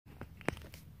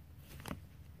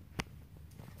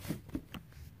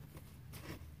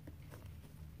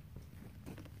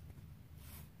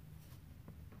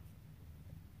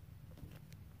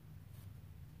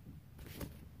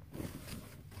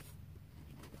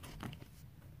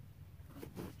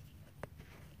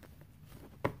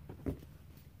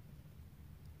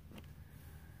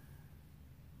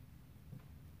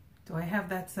Do I have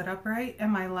that set up right?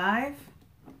 Am I live?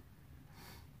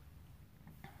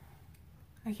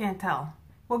 I can't tell.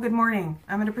 Well, good morning.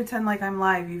 I'm going to pretend like I'm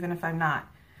live even if I'm not.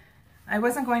 I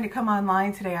wasn't going to come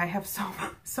online today. I have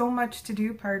so much to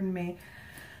do, pardon me.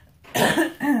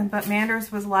 But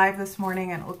Manders was live this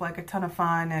morning and it looked like a ton of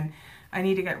fun, and I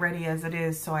need to get ready as it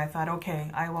is. So I thought, okay,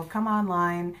 I will come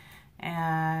online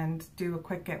and do a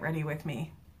quick get ready with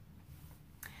me.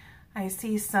 I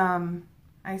see some,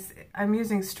 I'm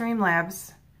using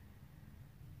Streamlabs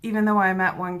even though I'm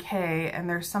at 1K, and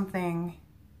there's something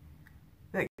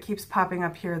that keeps popping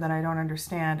up here that I don't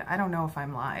understand. I don't know if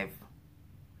I'm live.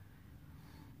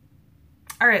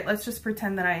 All right, let's just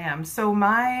pretend that I am. So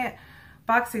my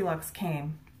Boxyluxe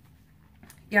came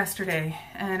yesterday,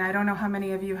 and I don't know how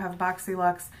many of you have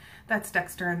Boxyluxe. That's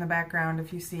Dexter in the background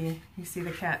if you see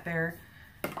the cat there.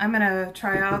 I'm gonna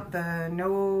try out the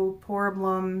No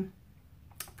Problem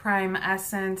Prime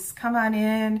Essence. Come on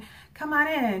in,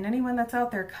 anyone that's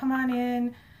out there, come on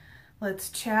in. Let's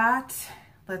chat,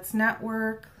 let's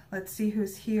network, let's see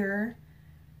who's here.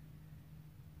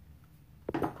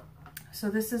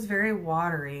 So this is very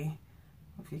watery.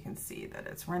 If you can see that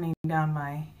it's running down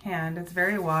my hand, it's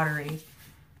very watery.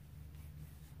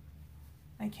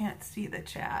 I can't see the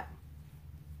chat.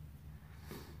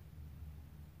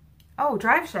 Oh,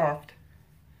 Drive Shaft.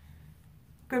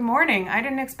 Good morning. I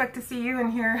didn't expect to see you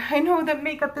in here. I know that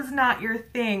makeup is not your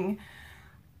thing.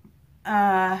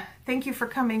 Thank you for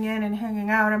coming in and hanging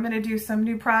out. I'm going to do some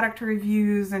new product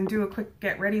reviews and do a quick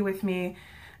get ready with me.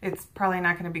 It's probably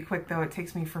not going to be quick though. It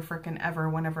takes me for frickin' ever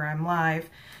whenever I'm live.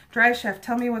 Drive Chef,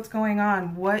 tell me what's going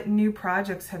on. What new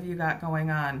projects have you got going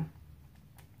on?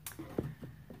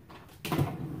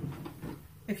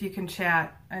 If you can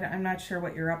chat. I'm not sure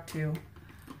what you're up to.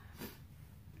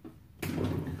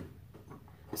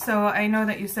 So I know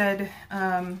that you said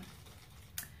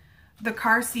the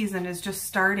car season is just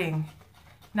starting.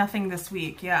 Nothing this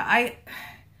week. Yeah,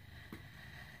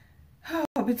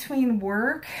 between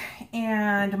work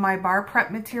and my bar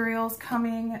prep materials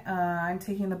coming, I'm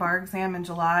taking the bar exam in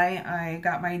July. I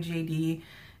got my JD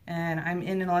and I'm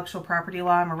in intellectual property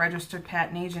law. I'm a registered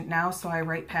patent agent now, so I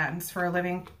write patents for a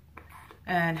living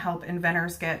and help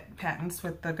inventors get patents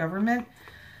with the government.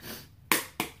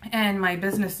 And my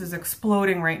business is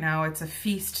exploding right now. It's a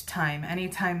feast time.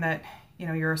 Anytime that, you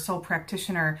know, you're a sole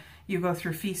practitioner, you go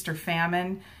through feast or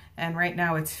famine. And right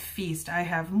now it's feast. I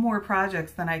have more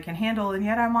projects than I can handle, and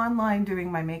yet I'm online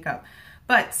doing my makeup.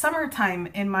 But summertime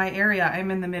in my area,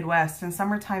 I'm in the Midwest, and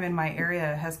summertime in my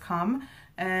area has come,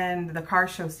 and the car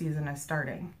show season is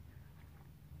starting.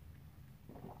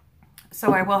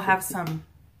 So I will have some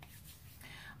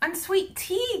Unsweet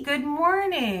Tea. Good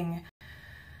morning.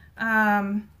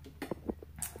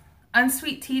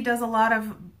 Unsweet Tea does a lot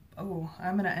of, oh,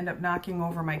 I'm gonna end up knocking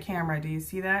over my camera. Do you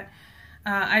see that?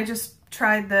 I just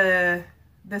tried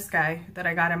this guy that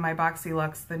I got in my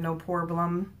Boxyluxe, the No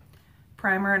Problem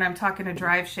primer, and I'm talking to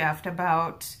Drive Shaft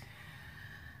about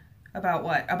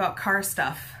what? About car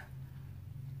stuff.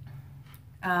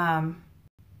 Drive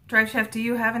Shaft, do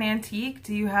you have an antique?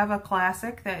 Do you have a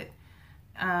classic that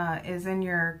is in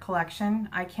your collection?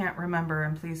 I can't remember,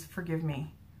 and please forgive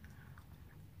me.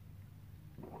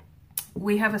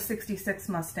 We have a 66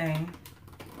 Mustang.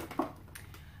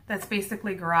 That's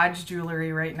basically garage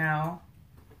jewelry right now.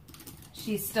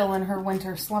 She's still in her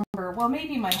winter slumber. Well,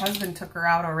 maybe my husband took her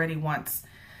out already once.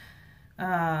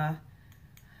 But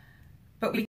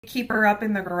we keep her up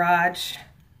in the garage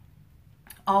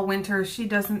all winter. She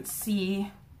doesn't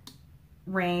see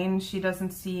rain. She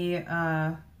doesn't see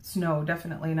snow,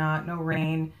 definitely not. No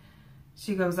rain.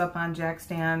 She goes up on jack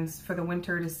stands for the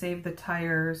winter to save the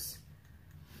tires.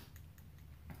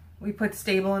 We put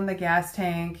stable in the gas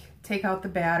tank, take out the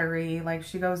battery, like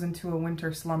she goes into a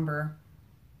winter slumber.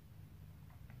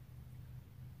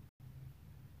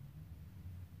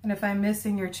 And if I'm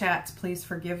missing your chats, please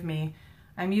forgive me.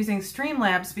 I'm using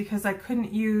Streamlabs because I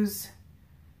couldn't use...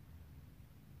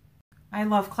 I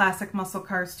love classic muscle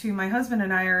cars too. My husband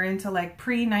and I are into like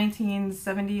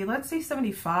pre-1970, let's say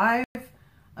 75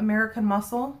 American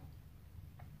muscle.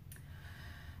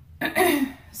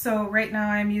 So right now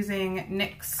I'm using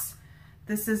NYX.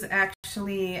 This is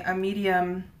actually a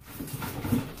medium.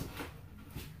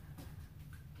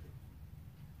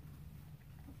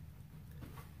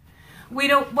 We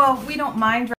don't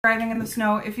mind driving in the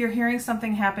snow. If you're hearing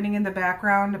something happening in the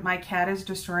background, my cat is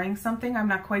destroying something. I'm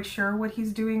not quite sure what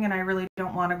he's doing, and I really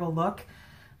don't want to go look.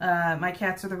 My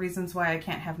cats are the reasons why I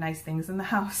can't have nice things in the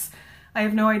house. I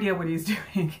have no idea what he's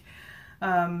doing.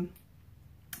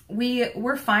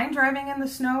 We're fine driving in the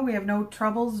snow. We have no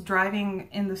troubles driving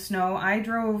in the snow. I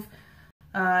drove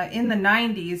In the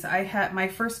 90s, I had, my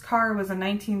first car was a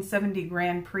 1970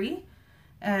 Grand Prix,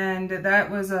 and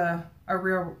that was a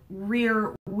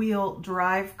rear wheel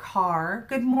drive car.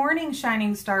 Good morning,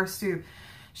 Shining Star Soup.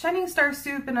 Shining Star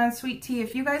Soup and Sweet Tea,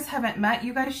 if you guys haven't met,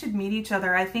 you guys should meet each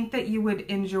other. I think that you would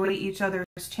enjoy each other's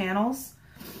channels.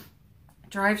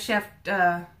 Drive Shaft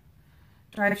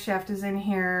is in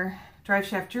here. Drive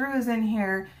Shaft Drew is in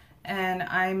here. And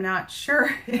I'm not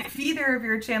sure if either of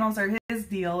your channels are his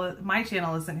deal. My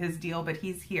channel isn't his deal, but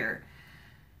he's here.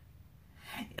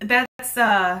 That's,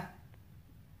 let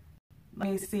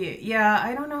me see. Yeah,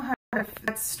 I don't know how to,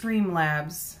 that's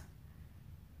Streamlabs.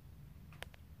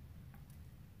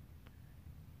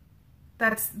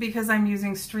 That's because I'm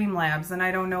using Streamlabs, and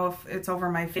I don't know if it's over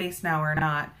my face now or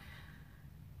not.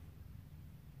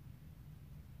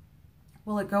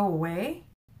 Will it go away?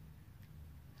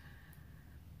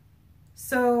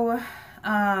 So,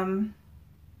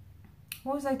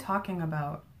 what was I talking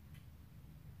about?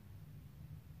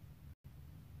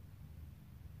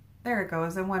 There it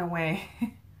goes, it went away.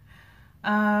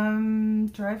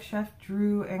 Drive Shaft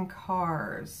Drew and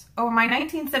cars. Oh, my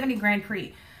 1970 Grand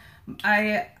Prix.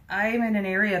 I'm in an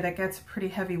area that gets pretty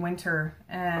heavy winter,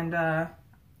 and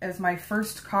as my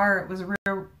first car, it was a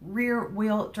rear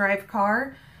wheel drive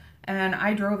car, and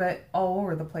I drove it all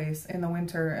over the place in the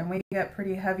winter, and we get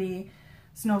pretty heavy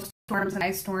snowstorms and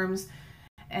ice storms.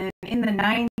 And in the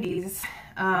 90s,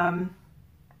 I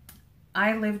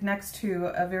lived next to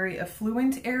a very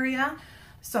affluent area,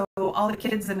 so all the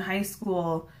kids in high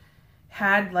school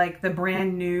had like the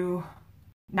brand new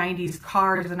 90s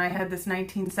cars, and I had this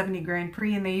 1970 Grand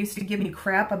Prix, and they used to give me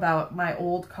crap about my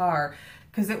old car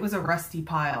because it was a rusty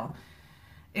pile.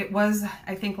 It was,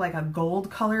 I think, like a gold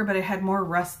color, but it had more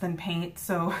rust than paint,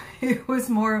 so it was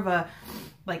more of a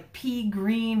like pea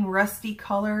green rusty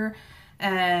color,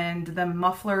 and the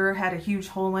muffler had a huge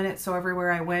hole in it, so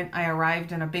everywhere I went, I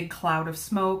arrived in a big cloud of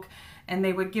smoke, and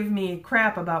they would give me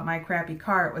crap about my crappy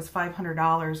car. It was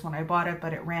 $500 when I bought it,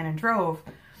 but it ran and drove.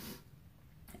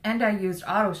 And I used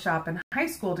Auto Shop in high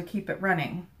school to keep it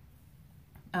running.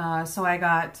 So I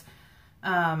got,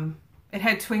 it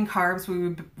had twin carbs.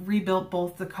 We rebuilt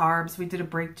both the carbs. We did a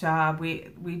brake job.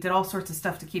 We did all sorts of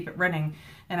stuff to keep it running.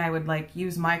 And I would like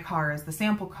use my car as the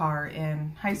sample car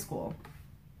in high school.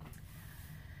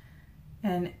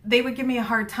 And they would give me a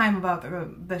hard time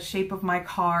about the shape of my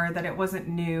car, that it wasn't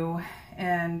new.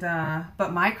 And,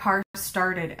 but my car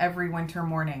started every winter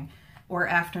morning or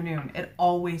afternoon. It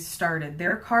always started.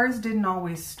 Their cars didn't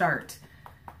always start.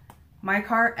 My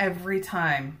car, every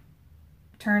time,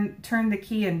 turned the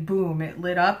key and boom, it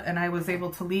lit up, and I was able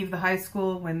to leave the high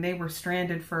school when they were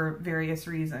stranded for various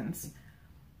reasons.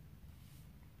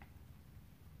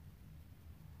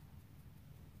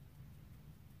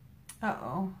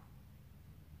 Uh-oh.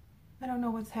 I don't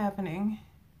know what's happening.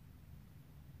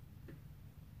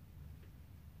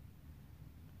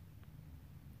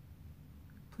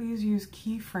 Please use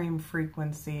keyframe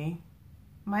frequency.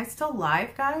 Am I still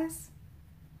live, guys?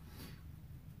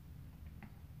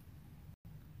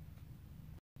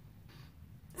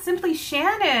 Simply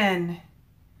Shannon.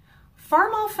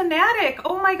 Farmall Fanatic.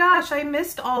 Oh my gosh, I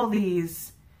missed all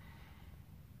these.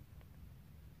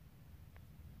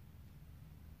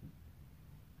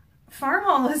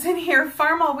 Farmall is in here.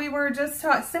 Farmall, we were just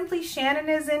taught. Simply Shannon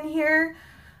is in here.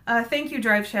 Thank you,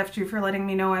 Drive Shaft Drew, for letting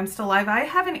me know I'm still live. I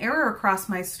have an error across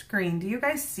my screen. Do you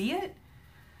guys see it?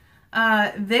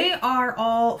 They are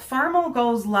all, Farmall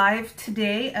goes live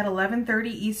today at 11:30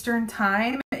 Eastern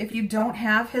Time. If you don't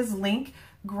have his link,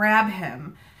 grab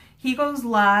him. He goes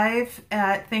live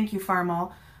at, thank you,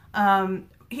 Farmall.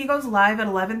 He goes live at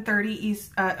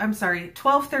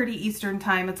 12:30 Eastern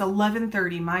Time. It's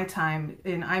 11:30 my time,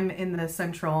 and I'm in the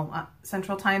central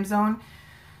time zone.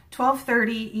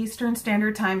 12:30 Eastern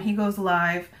Standard Time, he goes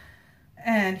live,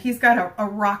 and he's got a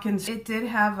rockin'. It did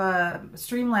have a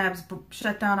Streamlabs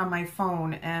shut down on my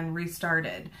phone and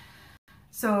restarted.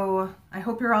 So I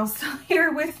hope you're all still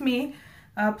here with me.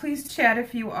 Please chat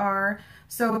if you are.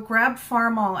 So grab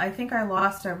Farmall. I think I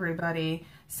lost everybody.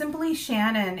 Simply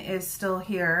Shannon is still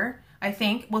here, I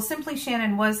think. Well, Simply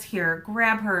Shannon was here.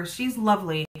 Grab her. She's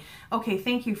lovely. Okay,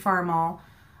 thank you, Farmall.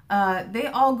 They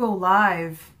all go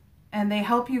live, and they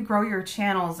help you grow your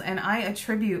channels, and I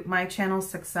attribute my channel's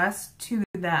success to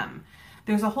them.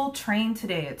 There's a whole train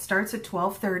today. It starts at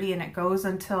 12:30, and it goes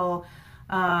until,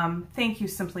 thank you,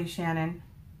 Simply Shannon.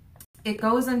 It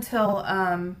goes until,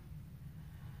 I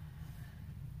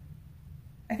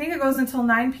think it goes until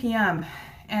 9 p.m.,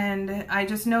 and I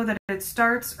just know that it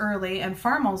starts early, and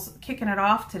Farmall's kicking it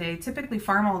off today. Typically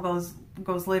Farmall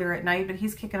goes later at night, but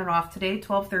he's kicking it off today,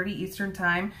 12:30 Eastern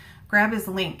Time. Grab his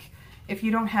link. if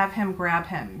you don't have him, grab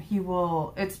him. He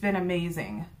will, it's been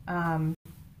amazing. And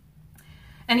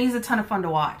he's a ton of fun to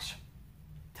watch.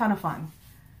 Ton of fun.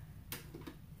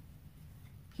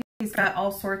 He's got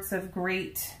all sorts of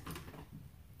great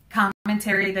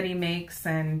commentary that he makes,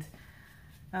 and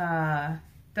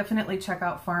definitely check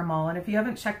out Farmall. And if you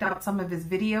haven't checked out some of his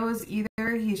videos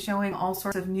either, he's showing all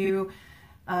sorts of new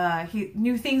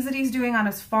things that he's doing on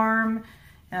his farm.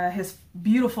 His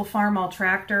beautiful Farmall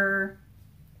tractor.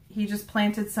 He just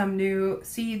planted some new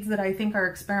seeds that I think are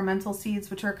experimental seeds,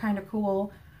 which are kind of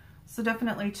cool. So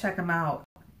definitely check him out.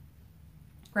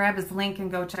 Grab his link and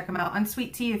go check him out.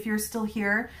 Unsweet Tea, if you're still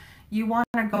here, you want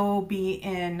to go be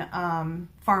in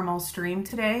Farmall's stream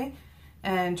today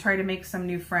and try to make some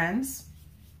new friends.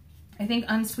 I think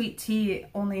Unsweet Tea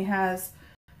only has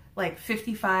like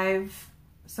 55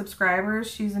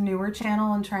 subscribers. She's a newer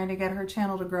channel and trying to get her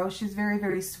channel to grow. She's very,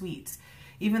 very sweet.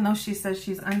 Even though she says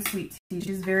she's Unsweet Tea,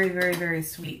 she's very, very, very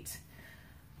sweet.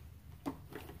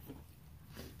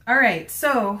 All right,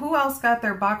 so who else got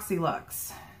their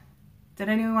Boxyluxe? Did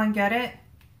anyone get it?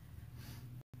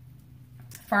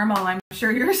 Farmall, I'm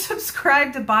sure you're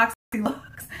subscribed to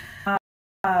Boxyluxe.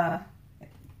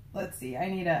 Let's see, I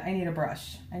need a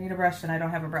brush. I need a brush and I don't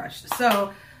have a brush.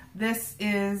 So this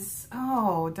is,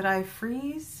 oh, did I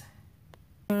freeze?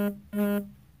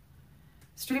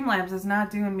 Streamlabs is not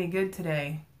doing me good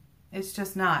today. It's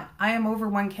just not. I am over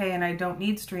 1K and I don't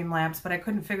need Streamlabs, but I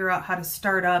couldn't figure out how to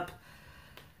start up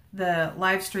the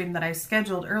live stream that I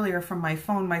scheduled earlier from my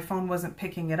phone. My phone wasn't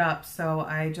picking it up, so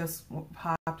I just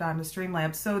hopped onto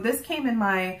Streamlabs. So this came in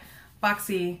my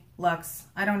Boxyluxe.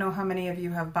 I don't know how many of you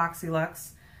have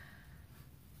Boxyluxe.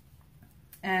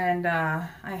 And I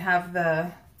have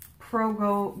the Pro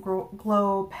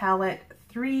Glow Palette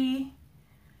 3.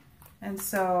 And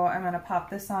so I'm going to pop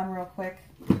this on real quick.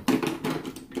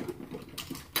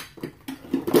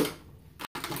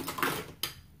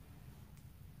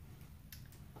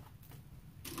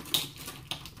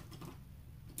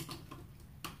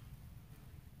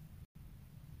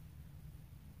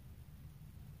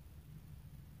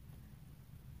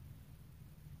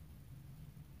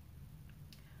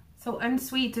 So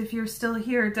Unsweet, if you're still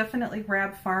here, definitely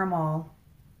grab Farmall.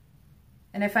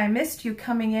 And if I missed you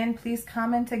coming in, please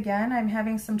comment again. I'm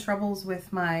having some troubles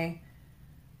with my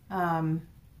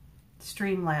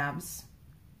Streamlabs.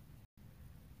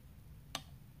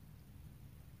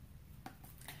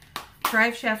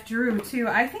 Drive Shaft Drew too.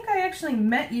 I think I actually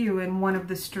met you in one of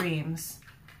the streams.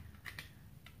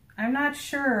 I'm not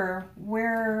sure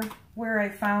where I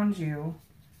found you.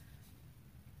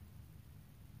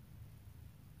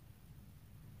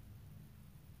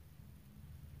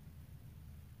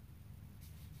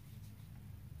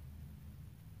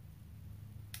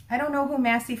 I don't know who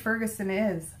Massey Ferguson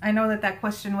is. I know that that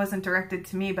question wasn't directed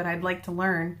to me, but I'd like to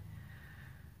learn.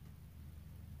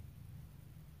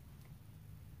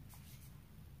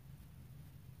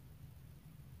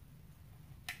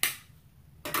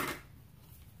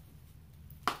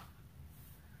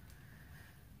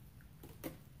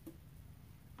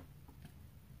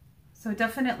 So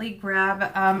definitely grab,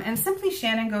 and Simply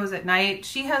Shannon Goes at Night.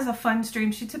 She has a fun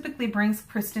stream. She typically brings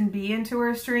Kristen B into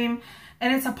her stream,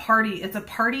 and it's a party. It's a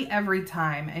party every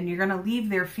time, and you're gonna leave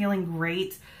there feeling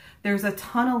great. There's a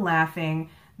ton of laughing.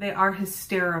 They are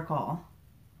hysterical.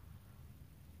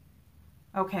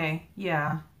 Okay,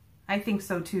 yeah, I think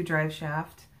so too, Drive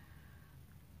Shaft.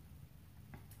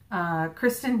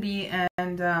 Kristen B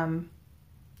and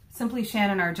Simply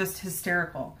Shannon are just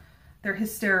hysterical. They're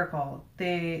hysterical.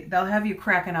 They'll have you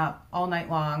cracking up all night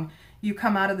long. You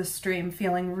come out of the stream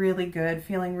feeling really good,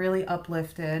 feeling really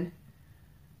uplifted.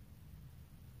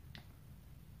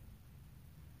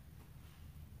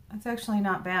 That's actually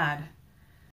not bad.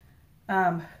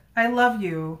 I love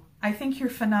you. I think you're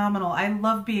phenomenal. I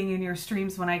love being in your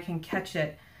streams when I can catch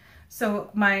it. So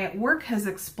my work has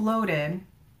exploded.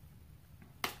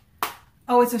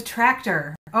 Oh, it's a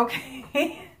tractor.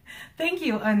 Okay. Thank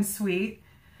you, Unsweet.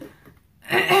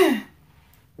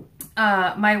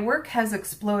 My work has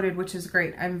exploded, which is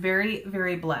great. I'm very,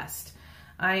 very blessed.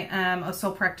 I am a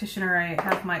sole practitioner. I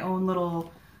have my own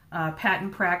little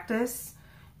patent practice,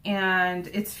 and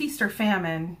it's feast or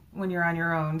famine when you're on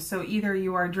your own. So either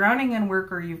you are drowning in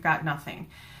work or you've got nothing.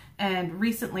 And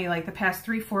recently, like the past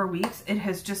 3-4 weeks, it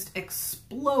has just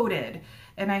exploded.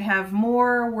 And I have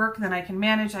more work than I can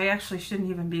manage. I actually shouldn't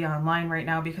even be online right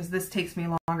now because this takes me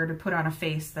longer to put on a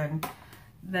face than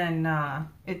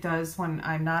it does when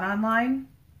I'm not online.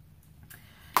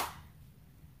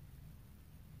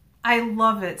 I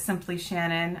love it, Simply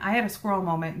Shannon. I had a squirrel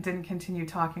moment and didn't continue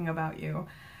talking about you.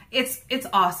 It's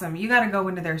awesome. You got to go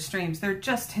into their streams. They're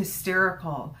just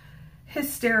hysterical.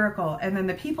 hysterical. And then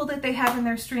the people that they have in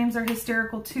their streams are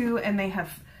hysterical too. And they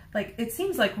have, like, it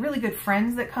seems like really good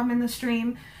friends that come in the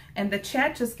stream, and the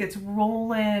chat just gets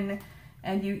rolling,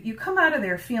 and you come out of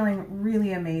there feeling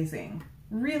really amazing,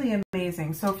 really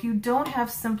amazing. So if you don't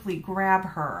have Simply, grab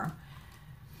her.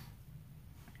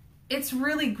 It's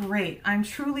really great. I'm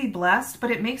truly blessed,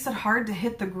 but it makes it hard to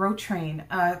hit the grow train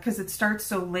because it starts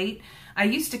so late. I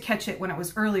used to catch it when it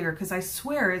was earlier, because I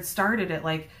swear it started at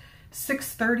like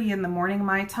 6:30 in the morning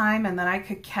my time, and then I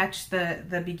could catch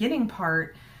the beginning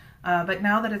part. But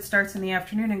now that it starts in the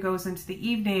afternoon and goes into the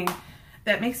evening,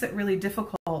 that makes it really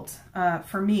difficult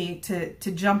for me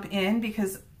to jump in,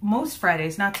 because most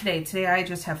Fridays, not today. Today I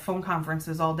just have phone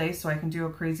conferences all day so I can do a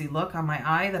crazy look on my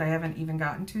eye that I haven't even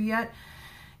gotten to yet.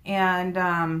 And,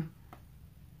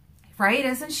 right,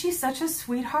 isn't she such a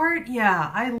sweetheart?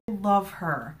 Yeah, I love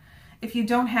her. If you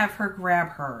don't have her, grab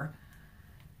her.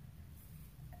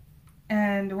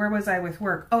 And where was I with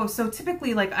work? Oh, so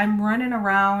typically, like, I'm running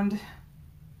around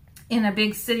in a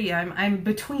big city. I'm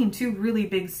between two really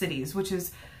big cities, which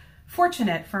is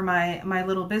fortunate for my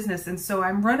little business. And so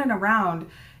I'm running around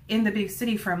in the big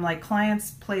city from like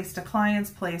client's place to client's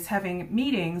place having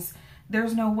meetings.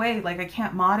 There's no way, like, I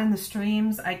can't mod in the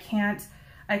streams. I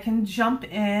can jump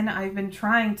in. I've been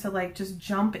trying to like just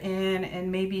jump in and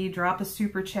maybe drop a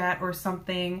super chat or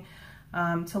something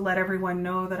to let everyone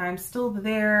know that I'm still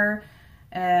there,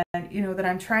 and, you know, that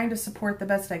I'm trying to support the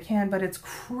best I can, but it's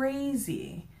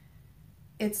crazy.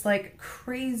 It's like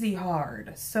crazy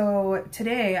hard. So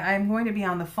today I'm going to be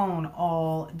on the phone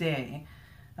all day,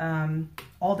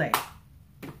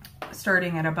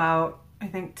 starting at about, I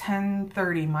think,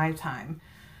 10:30 my time.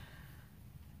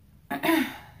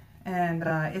 And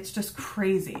it's just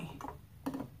crazy.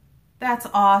 That's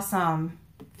awesome.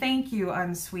 Thank you,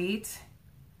 Unsweet.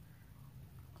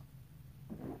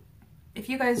 If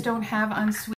you guys don't have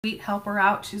Unsweet, help her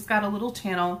out. She's got a little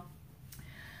channel.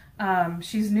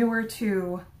 She's newer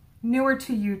to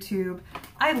YouTube.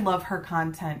 I love her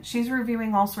content. She's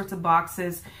reviewing all sorts of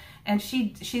boxes, and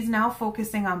she's now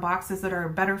focusing on boxes that are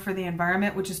better for the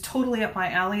environment, which is totally up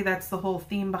my alley. That's the whole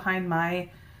theme behind my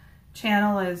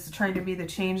channel, is trying to be the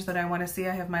change that I want to see.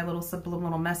 I have my little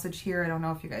subliminal message here. I don't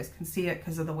know if you guys can see it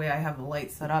because of the way I have the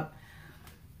light set up.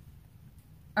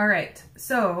 All right,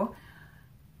 so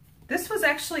this was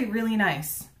actually really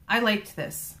nice. I liked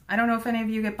this. I don't know if any of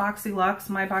you get Boxyluxe.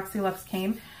 My Boxyluxe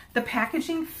came. The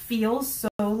packaging feels so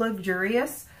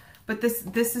luxurious, but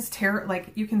this is terrible.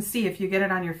 Like, you can see if you get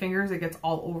it on your fingers, it gets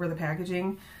all over the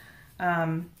packaging.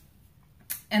 And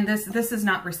this is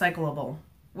not recyclable,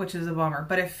 which is a bummer,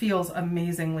 but it feels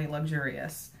amazingly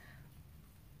luxurious.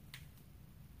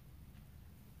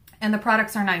 And the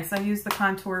products are nice. I use the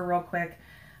contour real quick.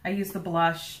 I use the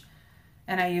blush,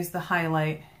 and I use the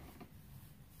highlight.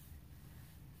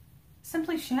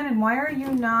 Simply Shannon, why are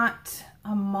you not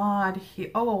a mod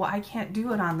here? Oh, I can't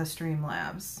do it on the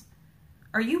Streamlabs.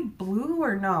 Are you blue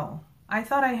or no? I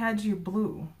thought I had you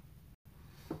blue.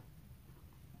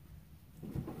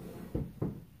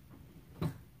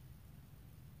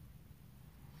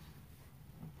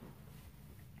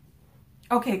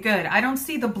 Okay, good. I don't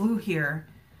see the blue here.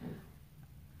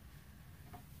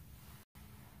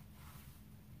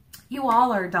 You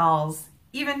all are dolls.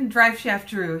 Even Drive Shaft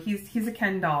Drew, he's a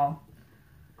Ken doll.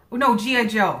 Oh, no, G.I.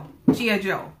 Joe. G.I.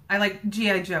 Joe. I like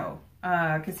G.I. Joe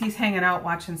because he's hanging out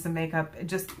watching some makeup,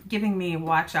 just giving me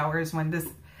watch hours when this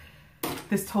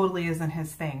totally isn't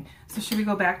his thing. So should we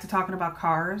go back to talking about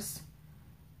cars?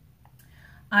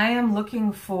 I am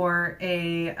looking for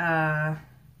a...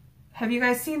 have you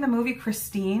guys seen the movie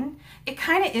Christine? It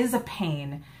kind of is a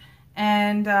pain.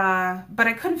 And, but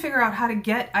I couldn't figure out how to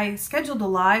get, I scheduled a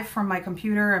live from my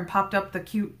computer and popped up the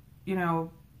cute, you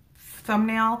know,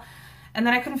 thumbnail. And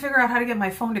then I couldn't figure out how to get my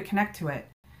phone to connect to it.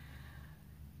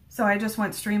 So I just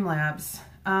went Streamlabs.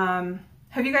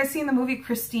 Have you guys seen the movie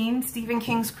Christine? Stephen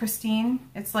King's Christine?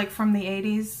 It's like from the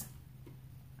 80s.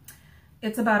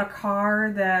 It's about a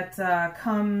car that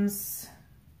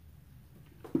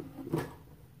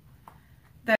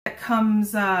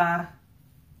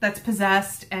that's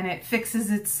possessed, and it fixes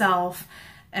itself,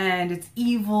 and it's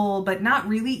evil, but not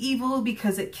really evil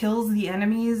because it kills the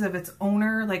enemies of its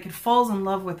owner. Like, it falls in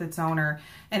love with its owner,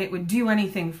 and it would do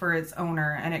anything for its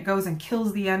owner, and it goes and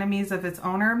kills the enemies of its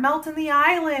owner. Melt in the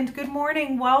Island, good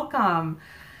morning, welcome.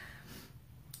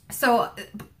 So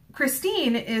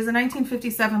Christine is a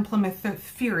 1957 Plymouth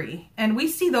Fury, and we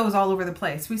see those all over the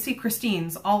place. We see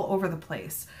Christines all over the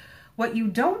place. What you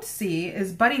don't see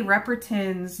is Buddy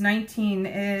Repperton's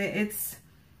it's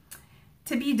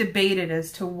to be debated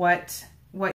as to what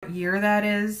year that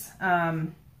is.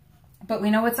 But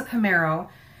we know it's a Camaro,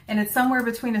 and it's somewhere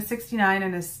between a 69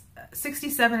 and a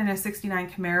 67 and a 69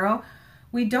 Camaro.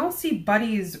 We don't see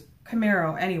Buddy's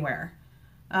Camaro anywhere.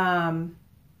 I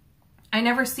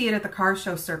never see it at the car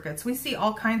show circuits. We see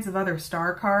all kinds of other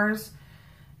star cars.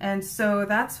 And so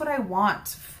that's what I want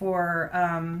for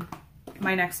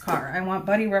my next car. I want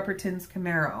Buddy Repperton's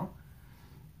Camaro.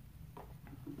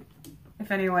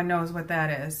 If anyone knows what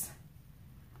that is.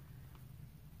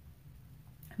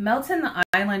 Melton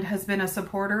Island has been a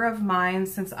supporter of mine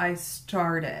since I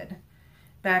started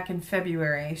back in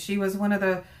February. She was one of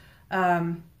the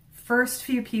first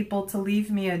few people to leave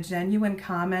me a genuine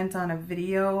comment on a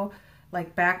video,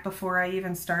 like back before I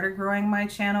even started growing my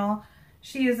channel.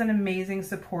 She is an amazing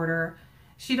supporter.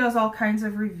 She does all kinds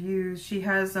of reviews. She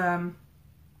has some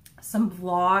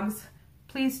vlogs.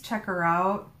 Please check her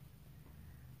out.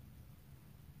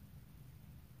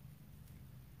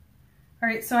 All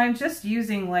right, so I'm just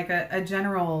using like a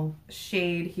general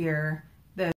shade here,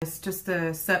 this, just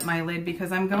to set my lid,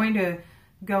 because I'm going to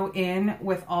go in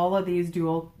with all of these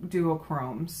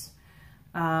duochromes.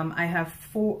 I have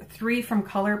 3 from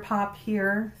Colourpop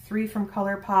here, 3 from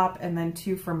Colourpop, and then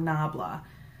 2 from Nabla.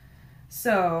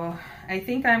 So I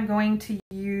think I'm going to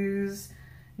use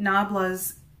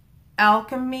Nabla's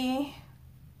Alchemy.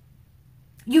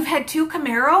 You've had 2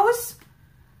 Camaros?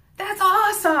 That's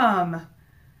awesome!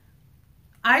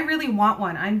 I really want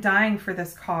one. I'm dying for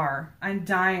this car. I'm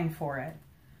dying for it.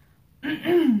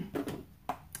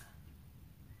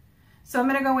 So I'm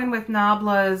going to go in with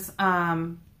Nabla's,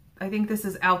 I think this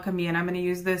is Alchemy, and I'm going to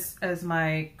use this as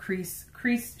my crease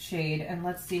shade, and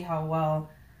let's see how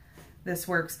well this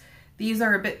works. These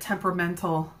are a bit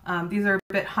temperamental. These are a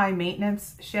bit high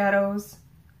maintenance shadows.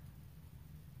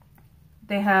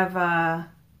 They have a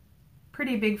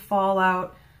pretty big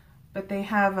fallout, but they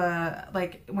have a,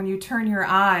 like when you turn your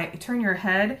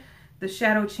head, the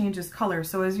shadow changes color.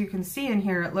 So as you can see in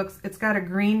here, it's got a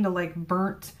green to like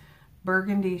burnt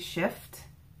burgundy shift.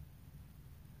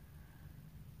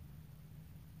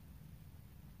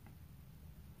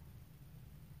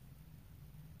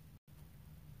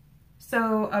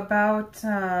 So about,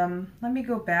 let me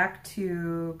go back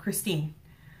to Christine.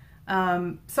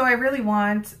 So I really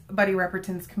want Buddy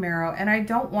Repperton's Camaro, and I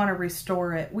don't want to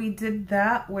restore it. We did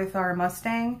that with our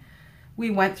Mustang. We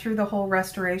went through the whole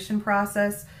restoration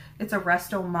process. It's a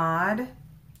resto mod.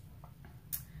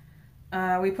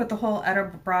 We put the whole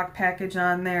Edelbrock package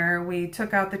on there. We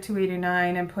took out the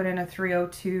 289 and put in a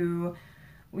 302.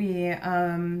 We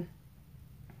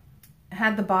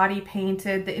had the body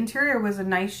painted. The interior was a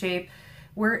nice shape.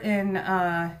 We're in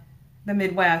the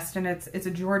Midwest, and it's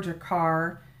a Georgia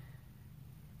car.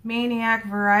 Maniac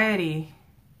Variety.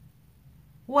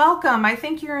 Welcome. I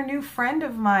think you're a new friend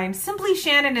of mine. Simply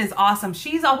Shannon is awesome.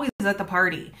 She's always at the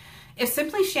party. If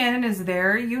Simply Shannon is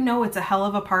there, you know it's a hell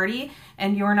of a party,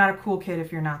 and you're not a cool kid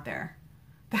if you're not there.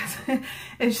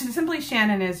 Simply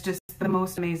Shannon is just the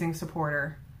most amazing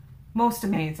supporter. Most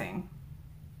amazing.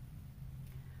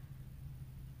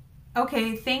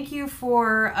 Okay, thank you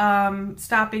for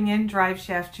stopping in, Drive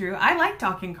Shaft Drew. I like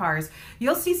talking cars.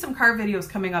 You'll see some car videos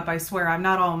coming up, I swear. I'm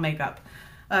not all makeup.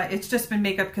 It's just been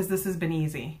makeup because this has been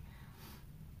easy.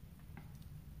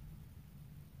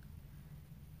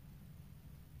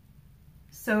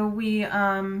 So we,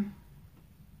 a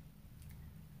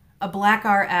black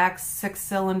RX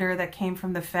 6-cylinder that came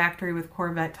from the factory with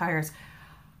Corvette tires.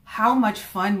 How much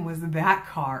fun was that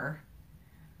car?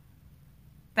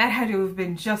 That had to have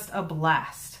been just a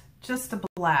blast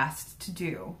to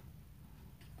do.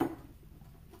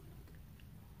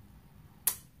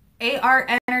 AR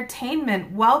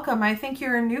Entertainment, welcome. I think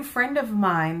you're a new friend of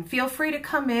mine. Feel free to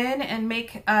come in and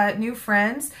make new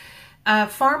friends.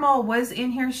 Farmall was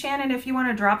in here. Shannon, if you want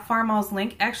to drop Farmall's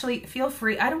link, actually feel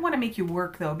free. I don't want to make you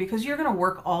work though, because you're going to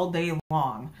work all day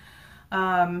long.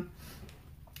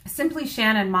 Simply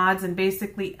Shannon mods in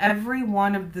basically every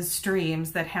one of the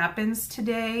streams that happens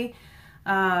today.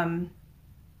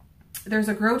 There's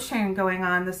a grow chain going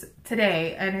on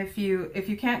today, and if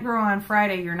you can't grow on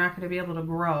Friday, you're not going to be able to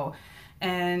grow.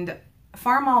 And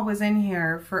Farmall was in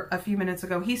here for a few minutes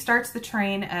ago. He starts the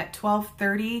train at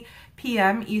 12:30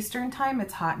 p.m. Eastern time.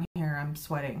 It's hot in here. I'm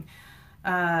sweating.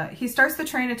 He starts the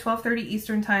train at 12:30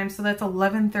 Eastern time, so that's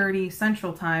 11:30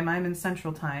 Central time. I'm in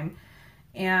Central time,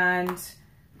 and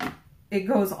it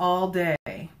goes all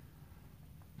day.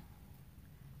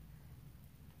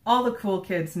 All the cool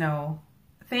kids know.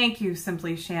 Thank you,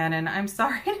 Simply Shannon. I'm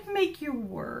sorry to make you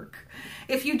work.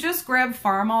 If you just grab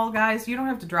Farmall, guys, you don't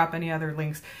have to drop any other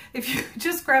links. If you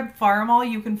just grab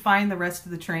Farmall, you can find the rest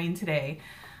of the train today.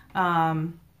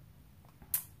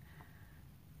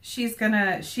 She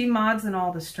mods in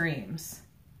all the streams.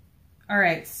 All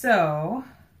right, so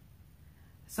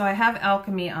So I have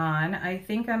Alchemy on. I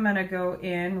think I'm going to go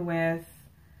in with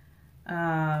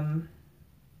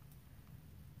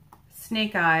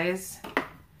Snake Eyes.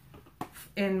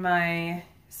 In my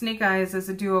Snake Eyes is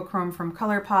a duochrome from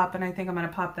Colourpop, and I think I'm going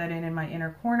to pop that in my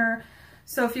inner corner.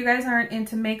 So if you guys aren't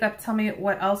into makeup, tell me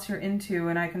what else you're into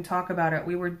and I can talk about it.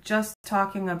 We were just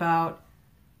talking about...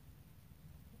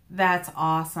 That's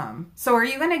awesome. So are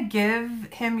you going to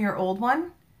give him your old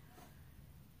one?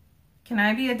 Can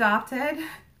I be adopted?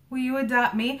 Will you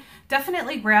adopt me?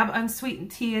 Definitely grab Unsweet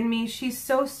Tea in Me. She's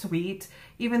so sweet,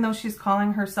 even though she's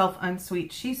calling herself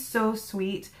unsweet. She's so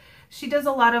sweet. She does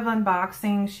a lot of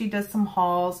unboxing. She does some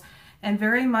hauls, and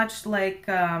very much like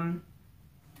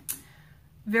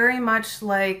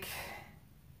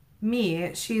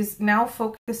me, she's now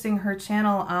focusing her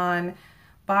channel on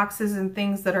boxes and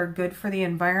things that are good for the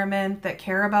environment, that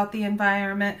care about the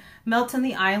environment. Melt in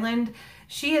the Island,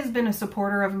 she has been a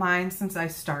supporter of mine since I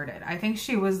started. I think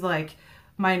she was like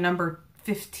my number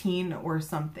 15 or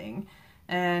something.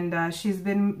 And she's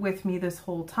been with me this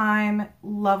whole time.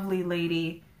 Lovely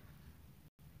lady.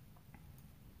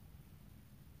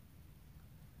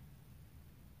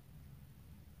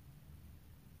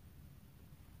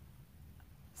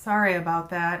 Sorry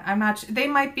about that. I'm not they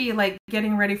might be like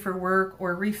getting ready for work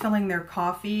or refilling their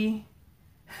coffee.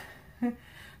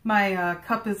 My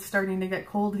cup is starting to get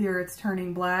cold here. It's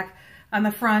turning black. On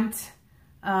the front,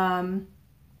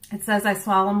 it says, "I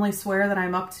solemnly swear that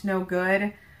I'm up to no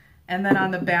good." And then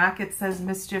on the back, it says,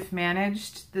 "Mischief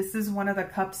managed." This is one of the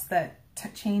cups that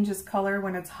changes color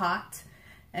when it's hot,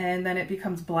 and then it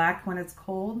becomes black when it's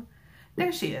cold.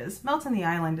 There she is. Melt in the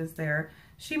Island is there.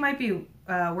 She might be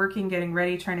working, getting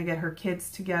ready, trying to get her kids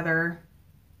together.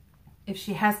 If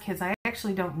she has kids, I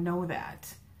actually don't know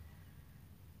that.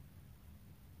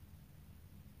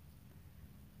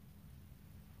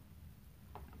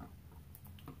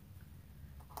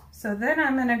 So then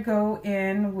I'm going to go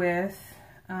in with,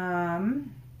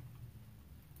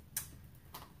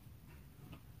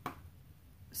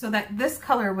 so that this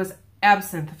color was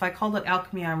Absinthe. If I called it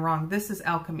Alchemy, I'm wrong. This is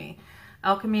Alchemy.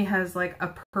 Alchemy has like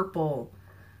a purple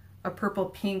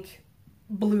pink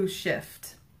blue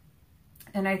shift.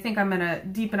 And I think I'm going to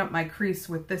deepen up my crease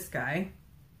with this guy.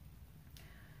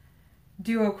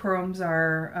 Duochromes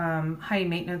are high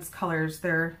maintenance colors.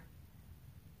 They're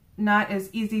not as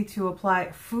easy to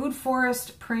apply. Food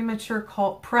Forest Premature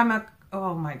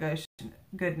oh my gosh,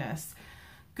 goodness.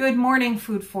 Good morning,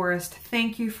 Food Forest.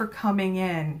 Thank you for coming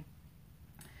in.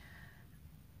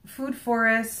 Food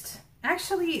Forest,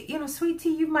 actually, you know, Sweet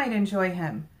Tea, you might enjoy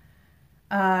him.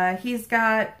 He's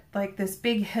got like this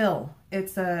big hill.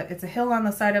 It's a hill on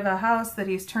the side of a house that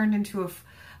he's turned into a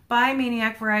by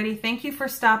Maniac Variety. Thank you for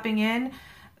stopping in.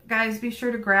 Guys, be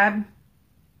sure to grab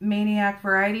Maniac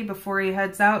Variety before he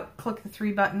heads out. Click the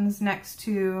 3 buttons next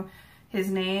to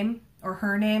his name or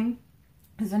her name.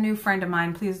 He's a new friend of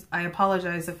mine. Please, I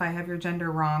apologize if I have your gender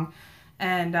wrong.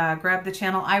 And grab the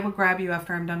channel. I will grab you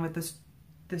after I'm done with this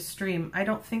stream. I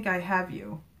don't think I have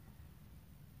you.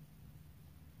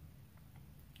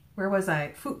 Where was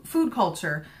I? Food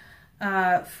Culture.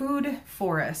 Food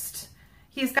Forest.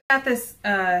 He's got this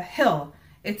hill.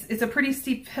 It's a pretty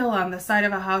steep hill on the side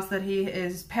of a house that he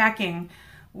is packing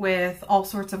with all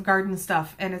sorts of garden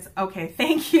stuff. And it's okay.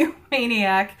 Thank you,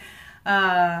 Maniac.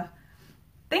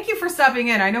 Thank you for stopping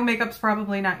in. I know makeup's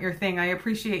probably not your thing. I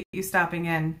appreciate you stopping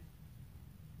in.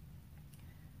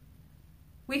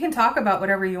 We can talk about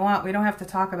whatever you want. We don't have to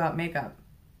talk about makeup.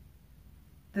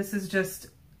 This is just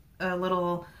a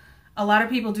little... A lot of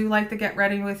people do like the get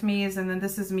ready with me's, and then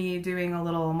this is me doing a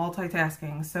little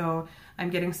multitasking. So I'm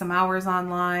getting some hours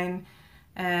online,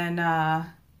 and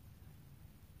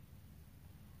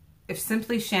if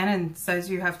Simply Shannon says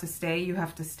you have to stay, you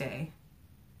have to stay.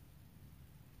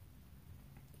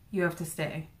 You have to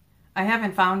stay. I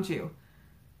haven't found you.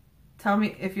 Tell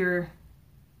me if you're...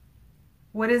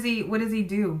 What does he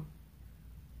do?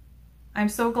 I'm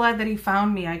so glad that he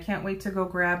found me. I can't wait to go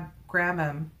grab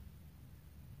him.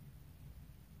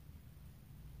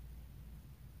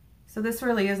 So this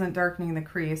really isn't darkening the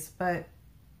crease, but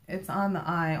it's on the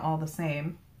eye all the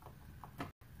same.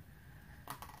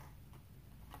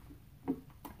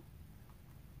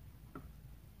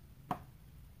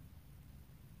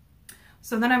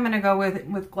 So then I'm going to go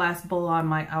with Glass Bull on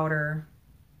my outer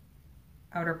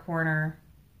corner.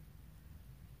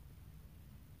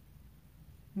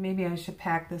 Maybe I should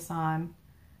pack this on.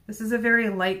 This is a very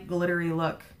light, glittery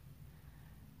look.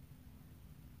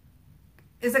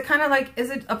 Is it kind of like, is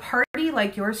it a party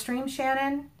like your stream,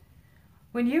 Shannon?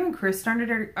 When you and Chris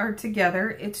are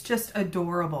together, it's just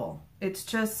adorable. It's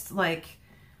just like,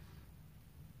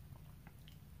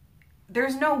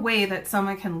 there's no way that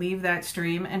someone can leave that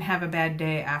stream and have a bad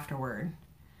day afterward.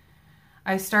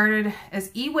 I started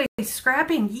as e-waste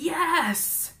scrapping.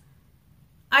 Yes!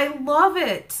 I love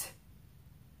it.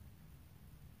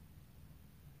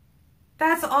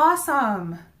 That's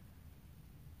awesome.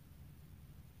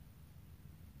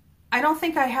 I don't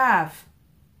think I have.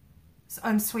 It's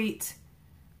unsweet.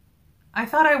 I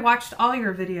thought I watched all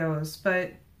your videos,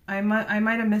 but I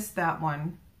might have missed that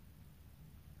one.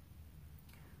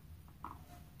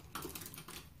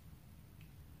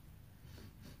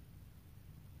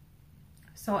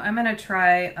 So I'm going to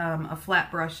try a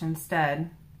flat brush instead.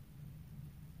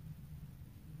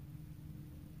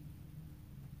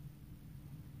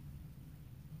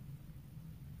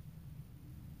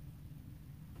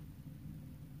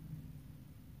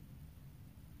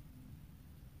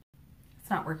 It's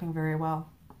not working very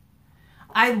well.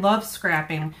 I love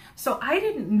scrapping. So I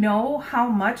didn't know how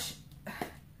much...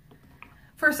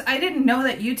 First, I didn't know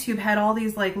that YouTube had all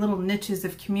these like little niches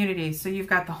of communities. So you've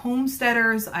got the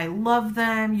homesteaders, I love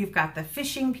them. You've got the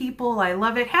fishing people, I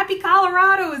love it. Happy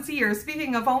Colorado is here,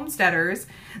 speaking of homesteaders.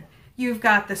 You've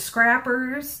got the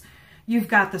scrappers, you've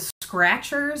got the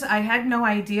scratchers. I had no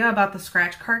idea about the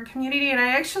scratch card community, and I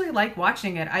actually like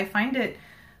watching it. I find it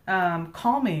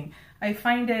calming. I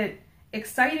find it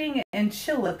exciting and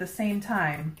chill at the same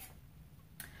time.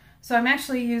 So I'm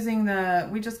actually using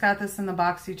we just got this in the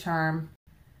BoxyCharm,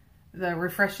 the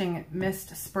Refreshing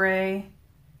Mist Spray,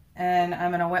 and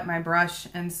I'm going to wet my brush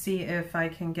and see if I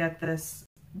can get this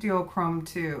duochrome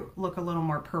to look a little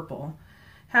more purple.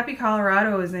 Happy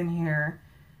Colorado is in here.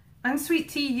 Unsweet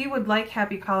Tea, you would like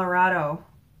Happy Colorado.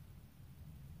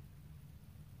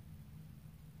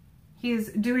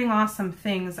 He's doing awesome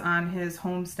things on his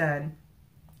homestead.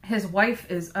 His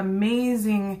wife is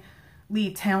amazingly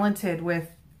talented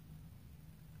with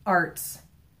arts.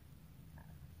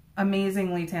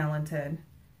 Amazingly talented.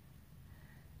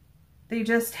 They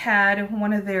just had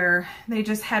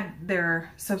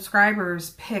their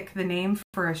subscribers pick the name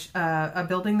for a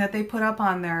building that they put up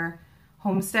on their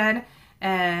homestead,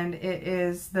 and it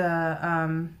is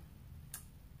the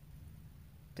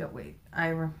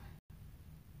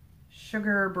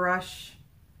sugar brush.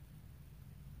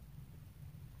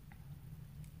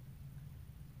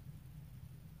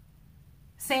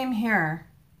 Same here.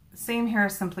 Same here,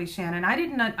 Simply Shannon. I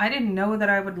didn't know that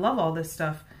I would love all this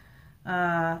stuff.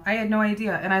 I had no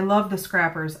idea. And I love the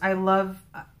scrappers.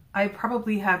 I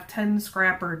probably have 10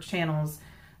 scrapper channels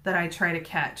that I try to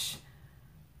catch.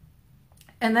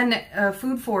 And then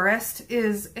Food Forest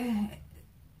is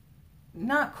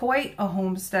not quite a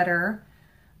homesteader,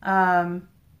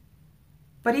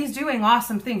 but he's doing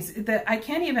awesome things. I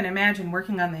can't even imagine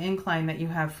working on the incline that you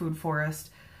have Food Forest.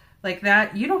 Like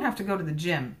that, you don't have to go to the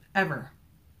gym, ever.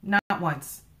 Not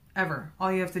once, ever.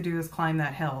 All you have to do is climb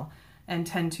that hill and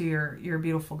tend to your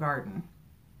beautiful garden.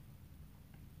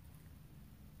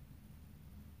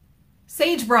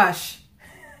 Sagebrush.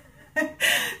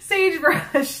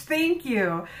 Sagebrush, thank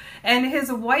you. And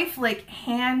his wife like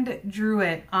hand drew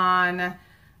it on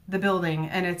the building,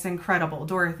 and it's incredible.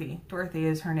 Dorothy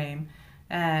is her name.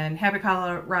 And Happy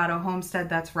Colorado Homestead,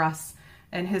 that's Russ.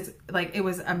 And his, like, it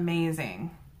was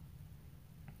amazing.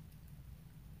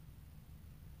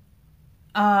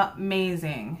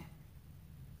 Amazing.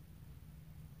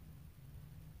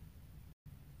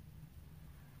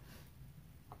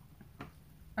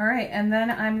 All right, and then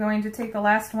I'm going to take the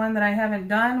last one that I haven't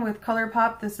done with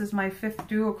Colourpop. This is my 5th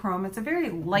duochrome. It's a very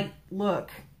light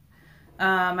look.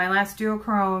 My last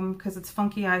duochrome, because it's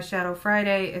Funky Eyeshadow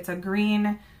Friday, it's a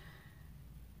green.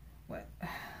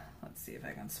 Let's see if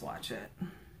I can swatch it.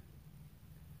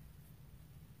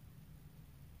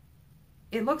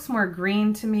 It looks more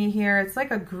green to me here. It's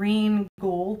like a green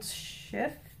gold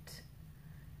shift.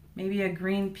 Maybe a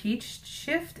green peach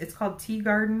shift. It's called Tea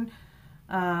Garden.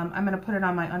 I'm going to put it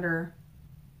on my under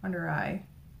eye.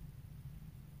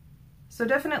 So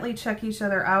definitely check each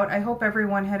other out. I hope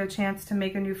everyone had a chance to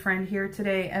make a new friend here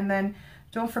today. And then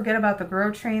don't forget about the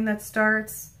Grow Train that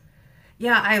starts.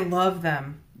 Yeah, I love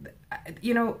them.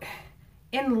 You know,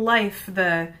 in life,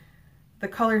 the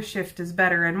color shift is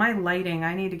better, and my lighting,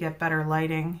 I need to get better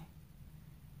lighting.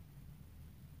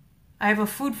 I have a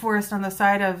food forest on the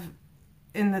side of,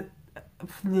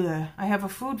 I have a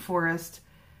food forest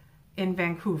in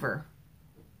Vancouver.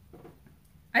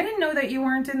 I didn't know that you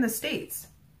weren't in the States.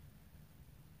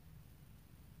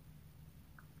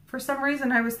 For some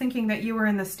reason, I was thinking that you were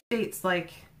in the States,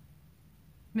 like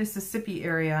Mississippi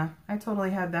area. I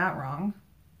totally had that wrong.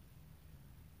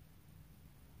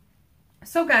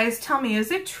 So guys, tell me,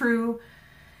 is it true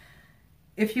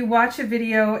if you watch a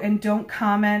video and don't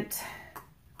comment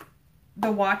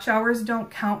the watch hours don't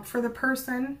count for the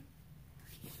person.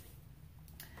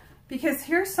 Because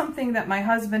here's something that my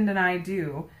husband and I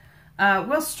do.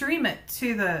 We'll stream it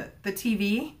to the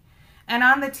TV, and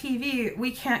on the TV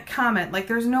we can't comment. Like,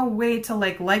 there's no way to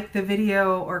like the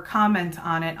video or comment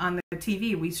on it on the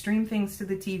TV. We stream things to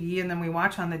the TV and then we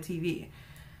watch on the TV.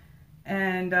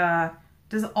 And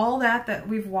does all that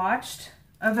we've watched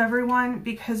of everyone,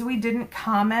 because we didn't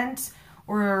comment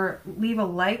or leave a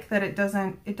like, that it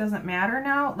doesn't matter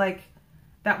now? Like,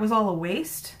 that was all a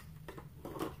waste?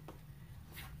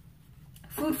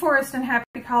 Food Forest and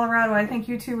Happy Colorado, I think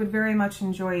you two would very much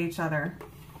enjoy each other.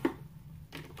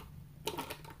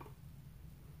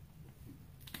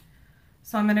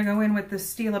 So I'm going to go in with the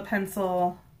Stila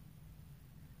pencil.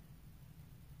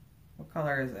 What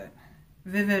color is it?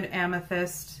 Vivid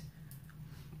Amethyst.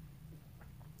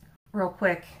 Real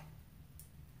quick.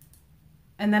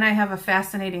 And then I have a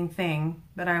fascinating thing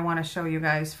that I want to show you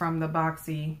guys from the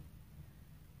Boxyluxe.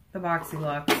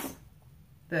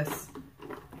 This.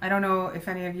 I don't know if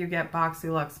any of you get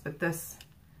Boxyluxe, but this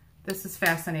is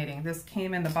fascinating. This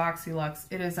came in the Boxyluxe.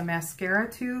 It is a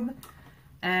mascara tube,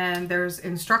 and there's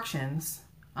instructions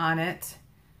on it.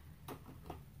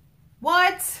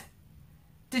 What?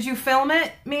 Did you film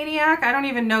it, Maniac? I don't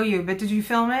even know you, but did you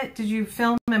film it? Did you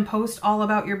film and post all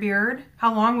about your beard?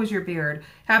 How long was your beard?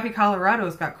 Happy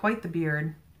Colorado's got quite the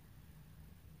beard.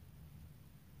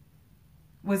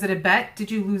 Was it a bet?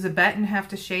 Did you lose a bet and have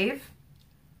to shave?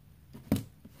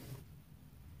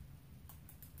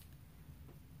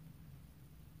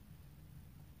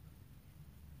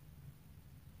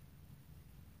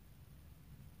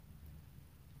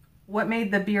 What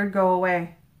made the beard go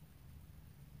away?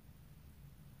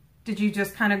 Did you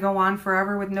just kind of go on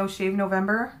forever with no shave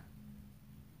November?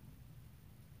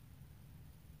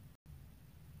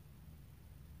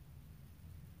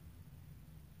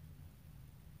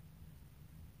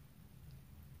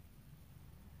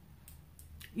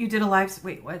 You did a live,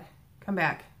 wait, what? Come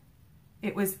back.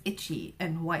 It was itchy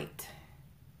and white.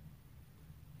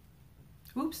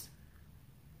 Oops.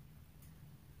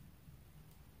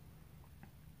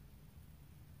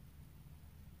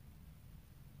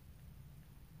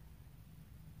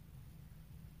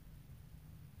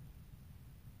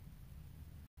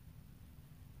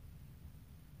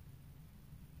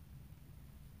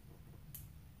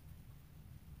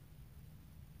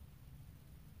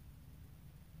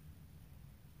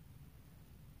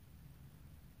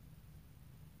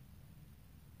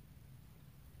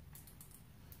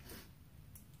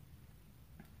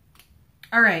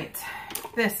 All right,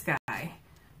 this guy,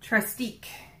 Trustique.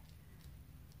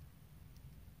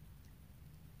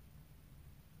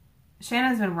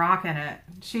 Shannon's been rocking it.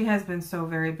 She has been so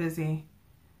very busy.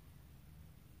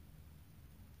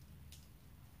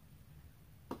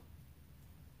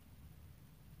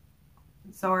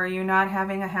 So are you not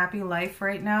having a happy life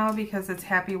right now? Because it's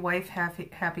happy wife,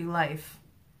 happy life.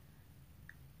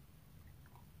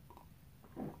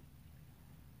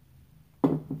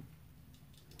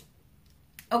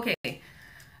 Okay,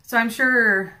 so I'm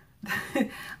sure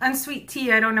on Sweet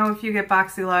Tea, I don't know if you get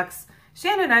Boxyluxe.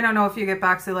 Shannon, I don't know if you get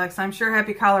Boxyluxe. I'm sure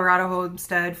Happy Colorado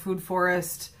Homestead, Food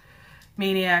Forest,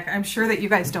 Maniac, I'm sure that you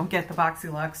guys don't get the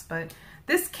Boxyluxe, but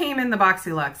this came in the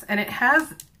Boxyluxe, and it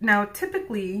has, now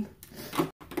typically,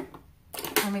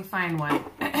 let me find one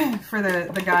for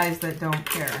the guys that don't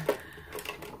care.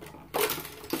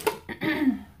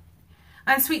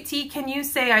 On Sweet Tea, can you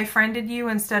say I friended you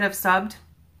instead of subbed?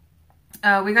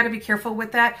 We got to be careful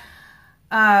with that.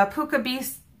 Puka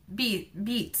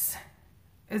Beats.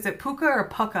 Is it Puka or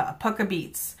Puka? Puka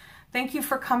Beats. Thank you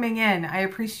for coming in. I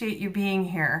appreciate you being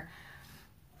here.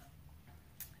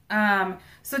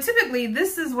 So typically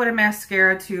this is what a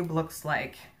mascara tube looks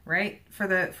like, right? For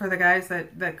the guys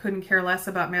that couldn't care less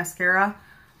about mascara.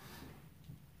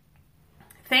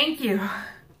 Thank you.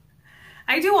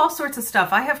 I do all sorts of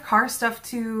stuff. I have car stuff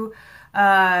too.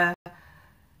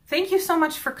 Thank you so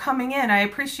much for coming in. I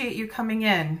appreciate you coming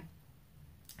in.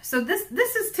 So this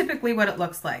is typically what it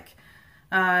looks like.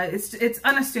 It's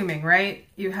unassuming, right?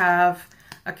 You have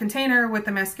a container with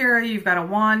the mascara. You've got a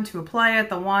wand to apply it.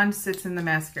 The wand sits in the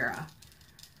mascara.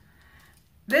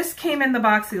 This came in the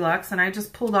Boxyluxe, and I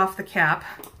just pulled off the cap.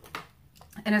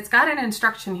 And it's got an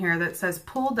instruction here that says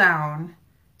pull down,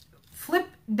 flip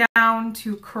down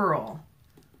to curl.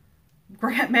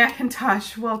 Grant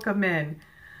McIntosh, welcome in.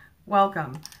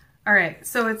 Welcome. All right,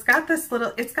 so it's got this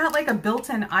little, it's got like a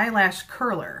built-in eyelash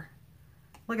curler.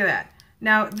 Look at that.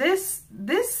 Now this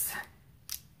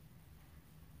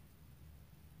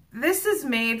is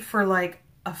made for like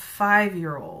a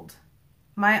 5-year-old.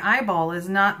 My eyeball is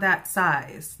not that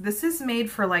size. This is made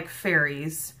for like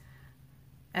fairies.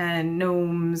 and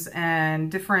gnomes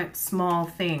and different small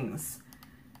things.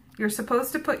 You're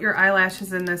supposed to put your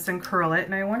eyelashes in this and curl it.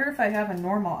 And I wonder if I have a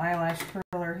normal eyelash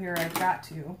curler here. I've got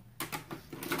to.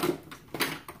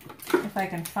 If I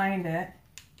can find it.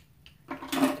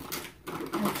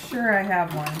 I'm sure I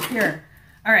have one. Here.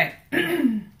 All right.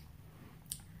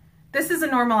 This is a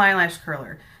normal eyelash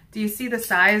curler. Do you see the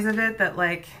size of it that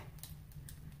like...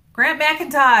 Grant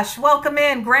McIntosh, welcome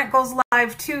in. Grant goes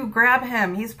live too. Grab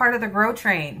him. He's part of the Grow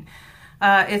Train.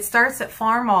 It starts at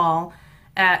Farm Mall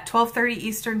at 12:30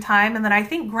 Eastern time. And then I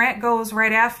think Grant goes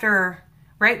right after,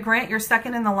 right? Grant, you're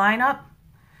second in the lineup.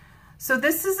 So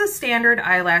this is a standard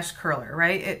eyelash curler,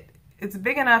 right? It's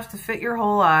big enough to fit your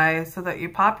whole eye so that you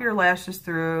pop your lashes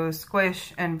through,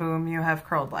 squish, and boom, you have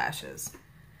curled lashes.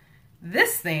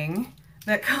 This thing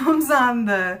that comes on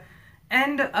the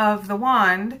end of the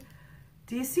wand,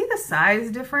 do you see the size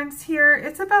difference here?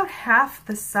 It's about half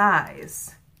the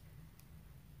size.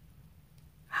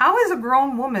 How is a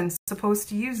grown woman supposed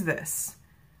to use this?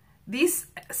 These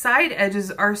side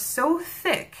edges are so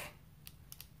thick.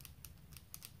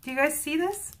 Do you guys see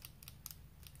this?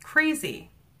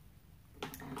 Crazy.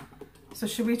 So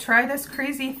should we try this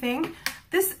crazy thing?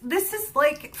 This is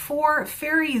like for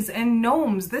fairies and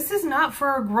gnomes. This is not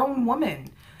for a grown woman.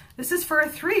 This is for a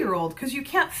 3-year-old because you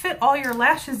can't fit all your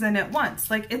lashes in at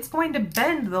once. Like it's going to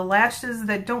bend the lashes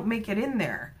that don't make it in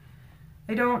there.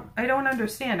 I don't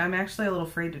understand. I'm actually a little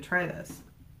afraid to try this.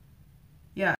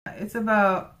 Yeah, it's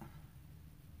about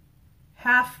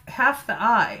half the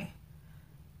eye.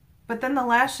 But then the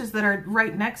lashes that are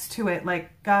right next to it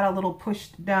like got a little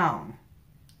pushed down.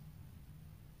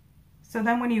 So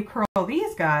then when you curl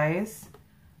these guys,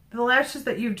 the lashes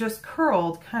that you've just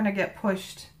curled kind of get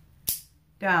pushed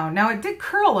down. Now it did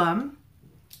curl them,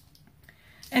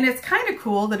 and it's kind of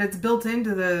cool that it's built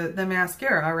into the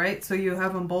mascara, right? So you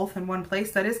have them both in one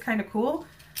place. That is kind of cool,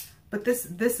 but this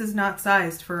is not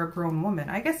sized for a grown woman.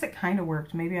 I guess it kind of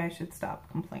worked. Maybe I should stop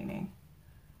complaining.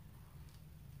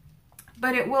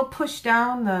 But it will push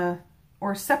down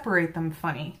or separate them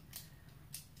funny.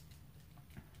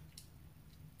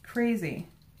 Crazy.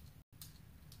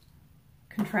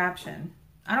 Contraption.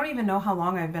 I don't even know how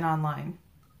long I've been online.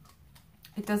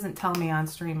 It doesn't tell me on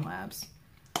Streamlabs.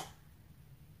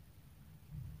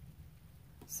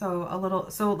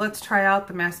 So let's try out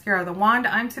the mascara. The wand,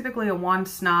 I'm typically a wand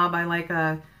snob. I like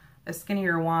a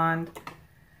skinnier wand.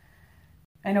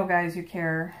 I know guys, you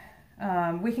care.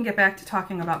 We can get back to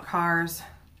talking about cars.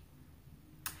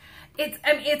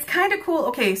 It's kind of cool.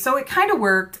 Okay, so it kind of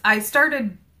worked. I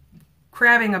started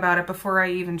crabbing about it before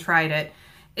I even tried it.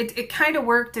 It kind of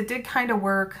worked. It did kind of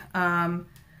work.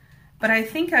 But I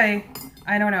think I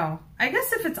don't know. I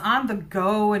guess if it's on the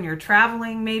go and you're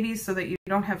traveling maybe so that you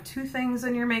don't have two things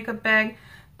in your makeup bag,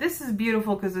 this is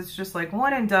beautiful because it's just like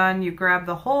one and done. You grab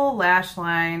the whole lash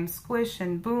line, squish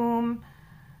and boom.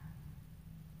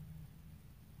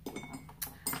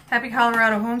 Happy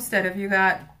Colorado Homestead. Have you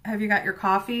got your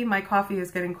coffee? My coffee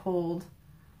is getting cold.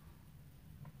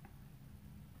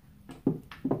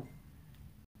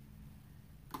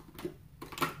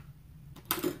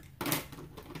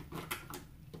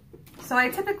 So I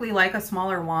typically like a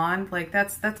smaller wand. Like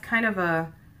that's kind of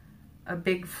a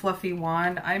big fluffy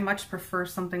wand. I much prefer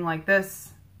something like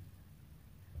this.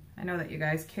 I know that you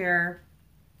guys care.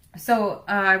 So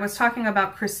I was talking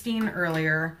about Christine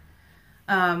earlier.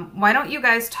 Why don't you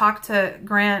guys talk to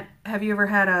Grant? Have you ever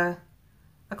had a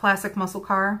classic muscle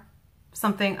car?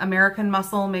 Something American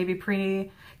muscle, maybe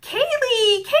pre...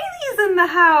 Kaylee! Kaylee's in the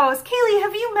house! Kaylee,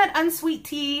 have you met Unsweet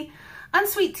Tea?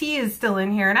 Unsweet Tea is still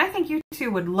in here, and I think you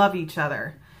two would love each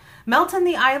other. Melton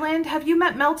the Island, have you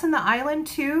met Melton the Island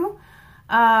too?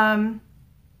 Kaylee,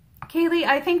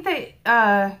 I think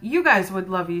that you guys would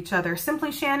love each other.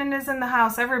 Simply Shannon is in the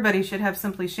house. Everybody should have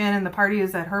Simply Shannon. The party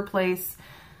is at her place.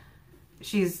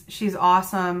 She's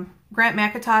awesome. Grant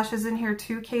McIntosh is in here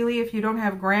too, Kaylee. If you don't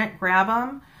have Grant, grab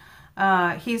him.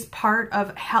 He's part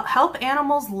of Help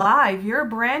Animals Live. You're a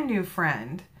brand new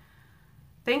friend.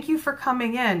 Thank you for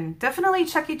coming in. Definitely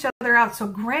check each other out. So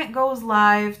Grant goes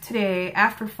live today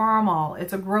after Farm Mall.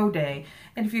 It's a grow day.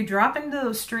 And if you drop into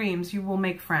those streams, you will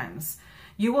make friends.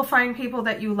 You will find people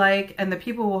that you like, and the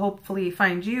people will hopefully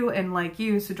find you and like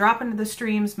you. So drop into the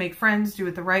streams, make friends, do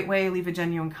it the right way, leave a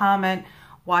genuine comment,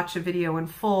 watch a video in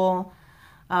full.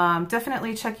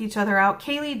 Definitely check each other out.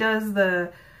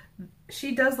 Kaylee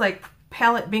she does like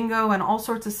palette bingo and all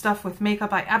sorts of stuff with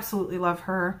makeup. I absolutely love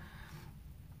her.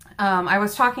 I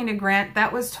was talking to Grant.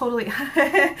 That was totally...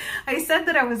 I said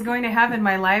that I was going to have in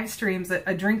my live streams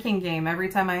a drinking game every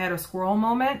time I had a squirrel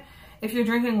moment. If you're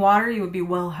drinking water, you would be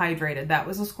well hydrated. That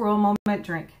was a squirrel moment.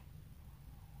 Drink.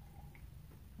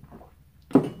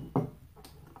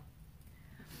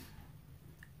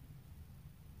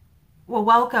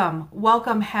 Well,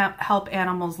 welcome Help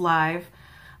Animals Live.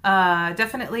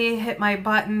 Definitely hit my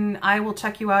button. I will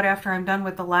check you out after I'm done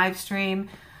with the live stream.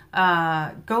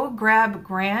 Go grab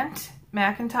Grant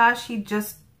McIntosh. He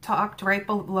just talked right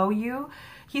below you.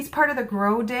 He's part of the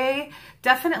Grow Day.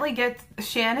 Definitely get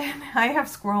Shannon. I have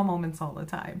squirrel moments all the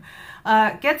time.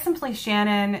 Get Simply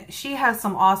Shannon. She has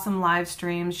some awesome live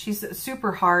streams. She's a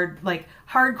super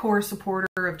hardcore supporter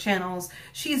of channels.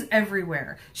 She's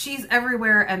everywhere. She's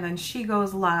everywhere, and then she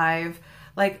goes live.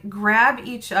 Like, grab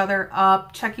each other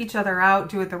up, check each other out,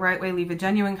 do it the right way, leave a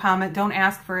genuine comment. Don't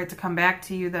ask for it to come back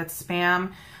to you. That's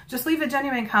spam. Just leave a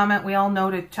genuine comment. We all know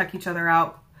to check each other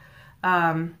out.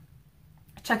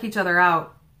 Check each other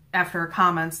out after a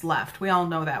comment's left. We all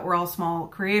know that. We're all small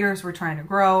creators. We're trying to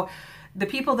grow. The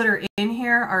people that are in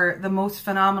here are the most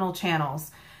phenomenal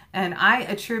channels, and I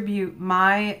attribute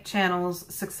my channel's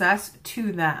success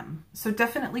to them. So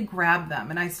definitely grab them.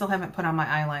 And I still haven't put on my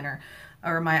eyeliner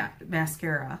or my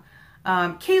mascara.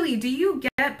 Kaylee, do you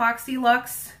get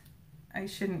Boxyluxe? I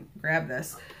shouldn't grab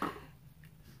this.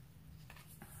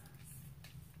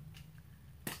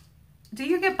 Do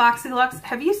you get Boxyluxe?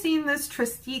 Have you seen this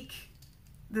Tristique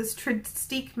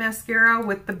mascara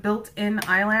with the built-in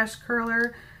eyelash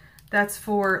curler? That's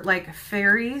for like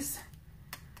fairies.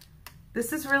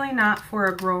 This is really not for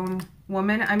a grown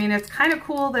woman. I mean, it's kind of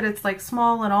cool that it's like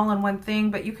small and all in one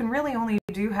thing, but you can really only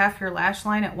do half your lash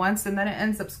line at once, and then it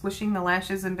ends up squishing the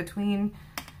lashes in between.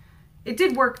 It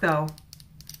did work though.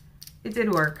 It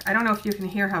did work. I don't know if you can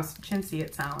hear how chintzy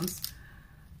it sounds.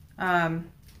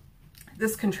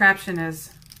 This contraption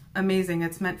is amazing.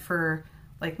 It's meant for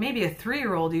like maybe a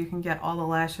 3-year-old. You can get all the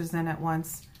lashes in at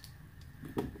once.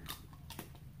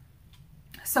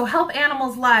 So Help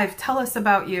Animals Live, tell us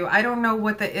about you. I don't know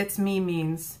what the "it's me"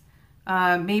 means.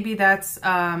 Maybe that's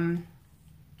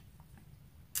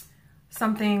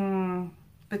something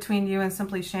between you and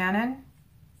Simply Shannon.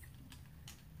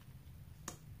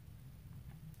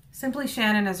 Simply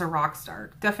Shannon is a rock star.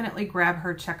 Definitely grab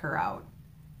her, check her out.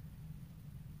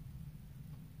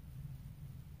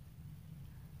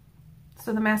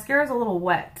 So the mascara is a little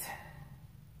wet.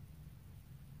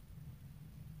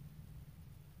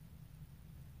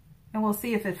 And we'll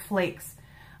see if it flakes.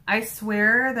 I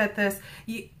swear that this,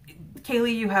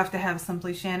 Kaylee, you have to have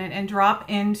Simply Shannon and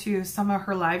drop into some of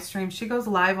her live streams. She goes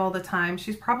live all the time.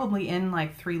 She's probably in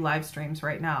like 3 live streams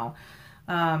right now.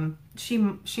 She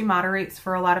moderates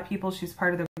for a lot of people. She's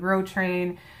part of the Grow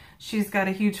Train. She's got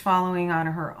a huge following on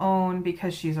her own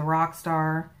because she's a rock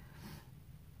star.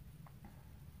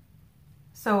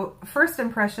 So first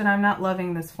impression, I'm not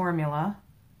loving this formula.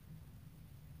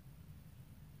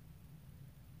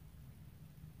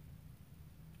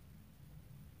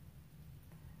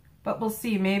 But we'll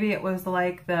see. Maybe it was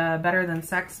like the Better Than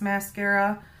Sex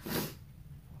mascara.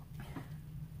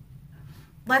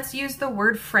 Let's use the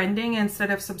word friending instead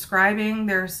of subscribing.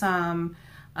 There's some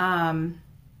YouTube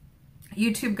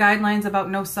guidelines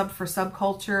about no sub for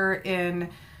subculture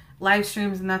in live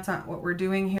streams, and that's not what we're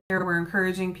doing here. We're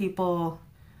encouraging people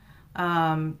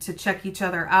to check each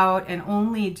other out and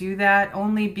only do that,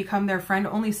 only become their friend,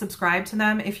 only subscribe to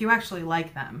them if you actually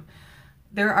like them.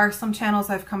 There are some channels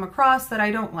I've come across that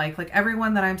I don't like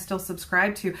everyone that I'm still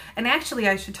subscribed to. And actually,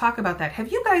 I should talk about that.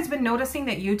 Have you guys been noticing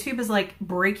that YouTube is like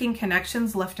breaking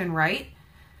connections left and right?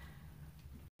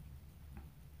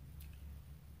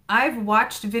 I've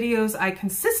watched videos, I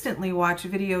consistently watch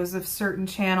videos of certain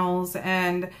channels,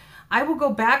 and I will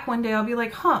go back one day, I'll be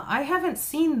like, huh, I haven't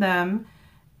seen them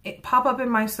pop up in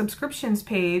my subscriptions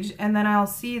page, and then I'll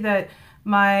see that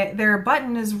their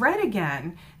button is red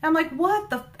again. And I'm like, what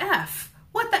the F?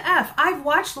 What the F? I've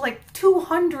watched like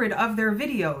 200 of their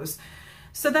videos.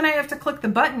 So then I have to click the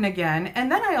button again.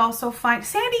 And then I also find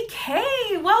Sandy K.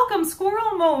 Welcome,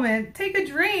 squirrel moment. Take a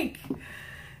drink.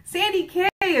 Sandy K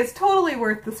is totally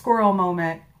worth the squirrel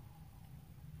moment.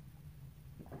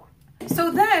 So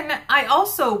then I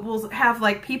also will have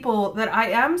like people that I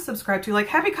am subscribed to, like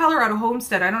Happy Colorado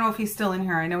Homestead. I don't know if he's still in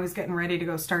here. I know he's getting ready to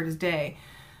go start his day.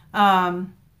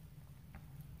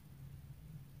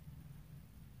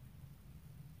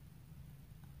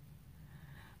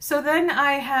 So then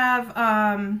I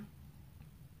have,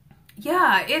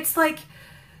 yeah, it's like,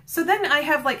 so then I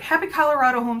have like Happy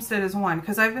Colorado Homestead is one,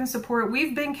 because I've been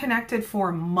we've been connected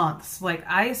for months. Like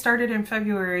I started in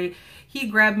February, he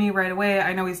grabbed me right away.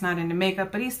 I know he's not into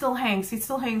makeup, but he still hangs,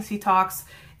 he talks.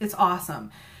 It's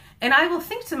awesome. And I will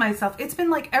think to myself, it's been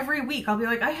like every week, I'll be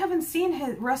like, I haven't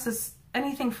seen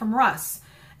anything from Russ.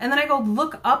 And then I go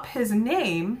look up his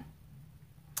name,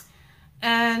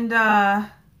 and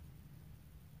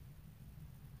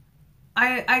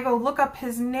I go look up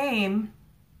his name,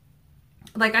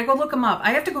 like I go look them up.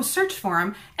 I have to go search for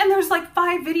them. And there's like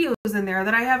 5 videos in there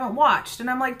that I haven't watched. And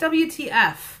I'm like,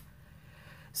 WTF.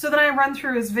 So then I run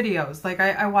through his videos. Like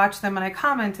I watched them and I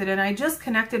commented, and I just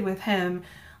connected with him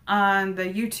on the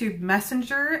YouTube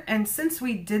Messenger. And since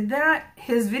we did that,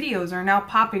 his videos are now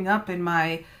popping up in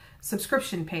my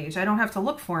subscription page. I don't have to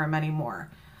look for him anymore.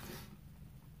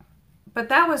 But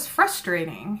that was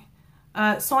frustrating.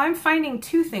 So I'm finding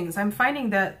 2 things. I'm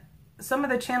finding that some of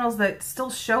the channels that still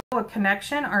show a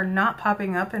connection are not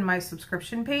popping up in my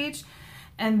subscription page.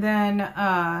 And then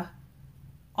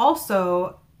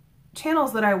also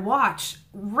channels that I watch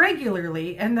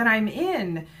regularly and that I'm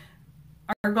in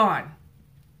are gone.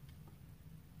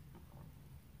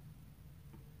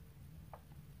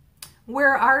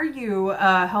 Where are you,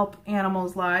 Help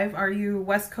Animals Live? Are you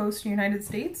West Coast United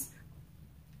States?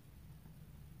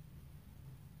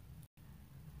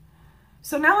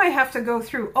 So now I have to go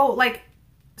through, oh, like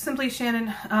Simply Shannon,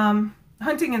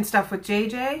 hunting and stuff with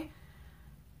JJ.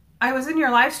 I was in your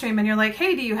live stream and you're like,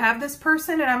 hey, do you have this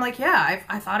person? And I'm like, yeah,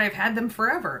 I thought I've had them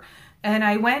forever. And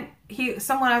I went,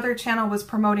 someone other channel was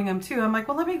promoting him too. I'm like,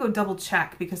 well, let me go double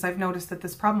check because I've noticed that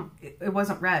this problem, it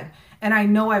wasn't red. And I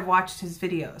know I've watched his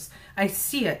videos. I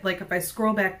see it. Like if I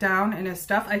scroll back down in his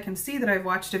stuff, I can see that I've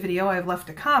watched a video. I've left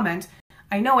a comment.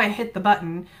 I know I hit the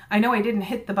button. I know I didn't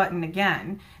hit the button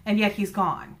again. And yet he's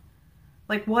gone.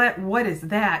 Like what is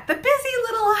that? The Busy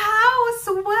Little House.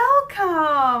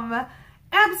 Welcome.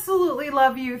 Absolutely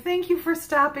love you. Thank you for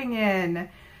stopping in.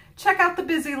 Check out the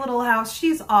Busy Little House.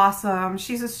 She's awesome.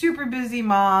 She's a super busy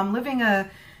mom living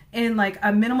in like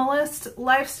a minimalist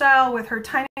lifestyle with her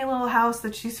tiny little house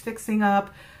that she's fixing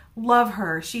up. Love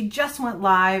her. She just went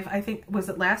live. I think, was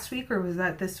it last week or was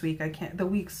that this week? I can't, the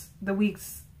weeks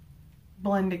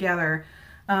blend together.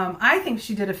 I think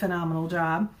she did a phenomenal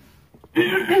job.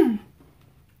 Check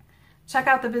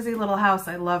out the Busy Little House.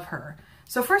 I love her.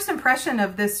 So first impression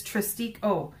of this Tristique,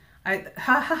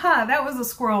 that was a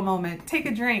squirrel moment. Take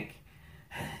a drink.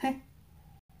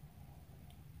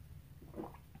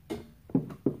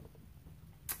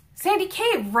 Sandy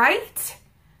K, right?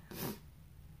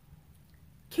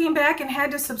 Came back and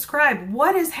had to subscribe.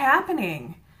 What is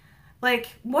happening?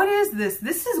 Like, what is this?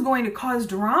 This is going to cause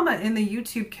drama in the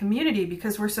YouTube community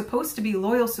because we're supposed to be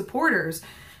loyal supporters.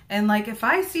 And like, if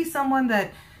I see someone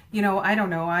that, you know, I don't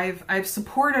know, I've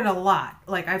supported a lot.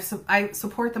 Like I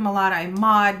support them a lot. I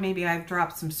mod, maybe I've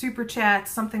dropped some super chats,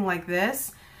 something like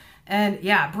this. And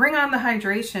yeah, bring on the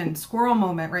hydration. Squirrel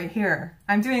moment right here.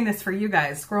 I'm doing this for you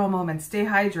guys. Squirrel moment. Stay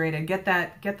hydrated. Get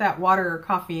that water or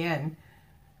coffee in.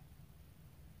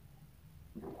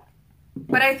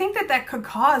 But I think that could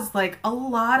cause like a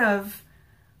lot of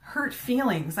hurt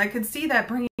feelings. I could see that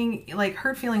bringing like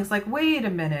hurt feelings like, wait a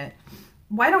minute,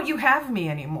 why don't you have me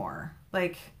anymore?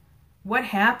 Like, what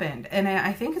happened? And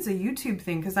I think it's a YouTube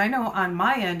thing because I know on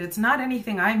my end, it's not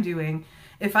anything I'm doing.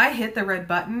 If I hit the red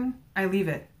button, I leave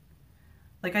it.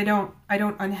 Like I don't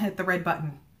unhit the red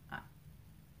button.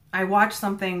 I watch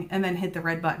something and then hit the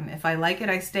red button. If I like it,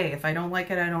 I stay. If I don't like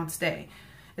it, I don't stay.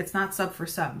 It's not sub for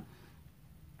sub.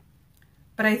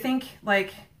 But I think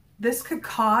like this could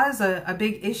cause a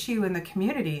big issue in the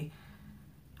community.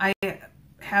 I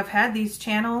have had these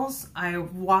channels. I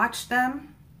watch them.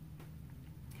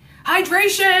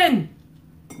 Hydration!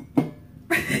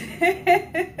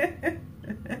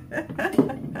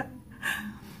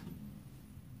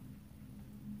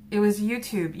 It was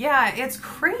YouTube. Yeah, it's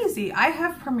crazy. I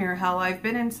have Premiere Hell. I've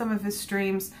been in some of his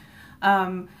streams.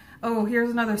 Oh,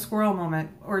 here's another squirrel moment.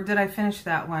 Or did I finish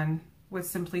that one with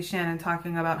Simply Shannon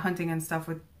talking about hunting and stuff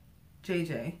with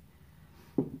JJ?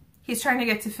 He's trying to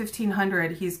get to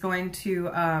 1,500. He's going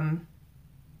to...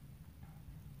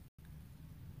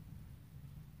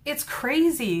 It's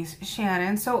crazy,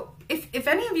 Shannon. So if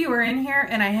any of you are in here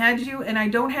and I had you and I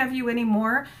don't have you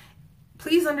anymore,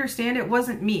 please understand it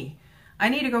wasn't me. I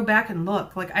need to go back and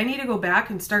look. Like I need to go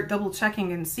back and start double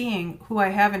checking and seeing who I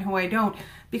have and who I don't,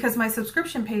 because my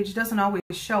subscription page doesn't always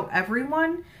show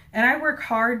everyone. And I work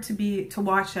hard to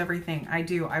watch everything. I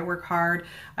do. I work hard.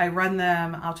 I run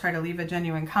them. I'll try to leave a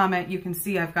genuine comment. You can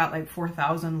see I've got like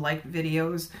 4,000 liked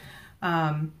videos.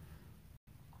 And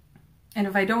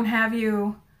if I don't have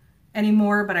you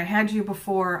anymore, but I had you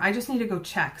before, I just need to go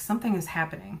check. Something is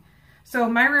happening. So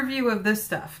my review of this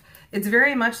stuff, it's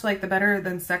very much like the Better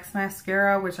Than Sex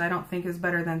mascara, which I don't think is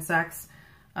better than sex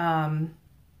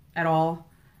at all.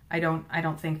 I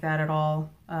don't think that at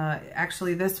all.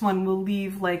 Actually, this one will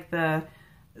leave like the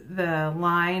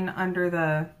line under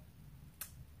the,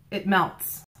 it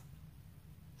melts.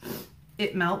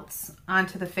 It melts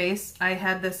onto the face. I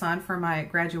had this on for my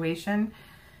graduation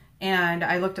and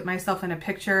I looked at myself in a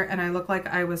picture and I looked like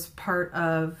I was part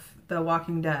of The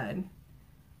Walking Dead.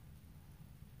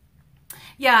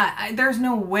 Yeah, there's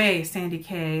no way, Sandy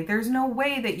K. There's no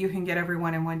way that you can get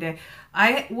everyone in one day.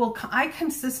 I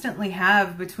consistently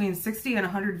have between 60 and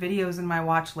 100 videos in my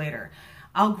watch later.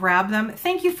 I'll grab them.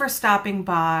 Thank you for stopping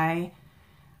by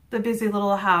the busy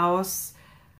little house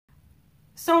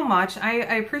so much. I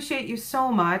appreciate you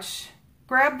so much.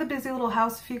 Grab the busy little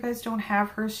house if you guys don't have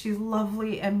her. She's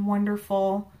lovely and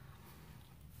wonderful.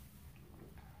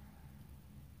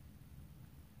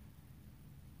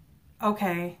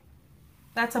 Okay.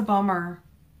 That's a bummer.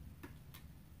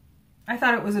 I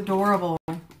thought it was adorable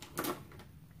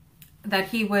that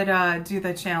he would do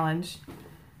the challenge.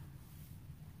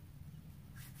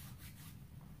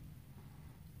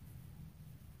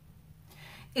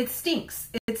 It stinks.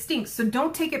 It stinks. So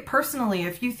don't take it personally.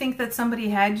 If you think that somebody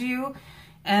had you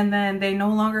and then they no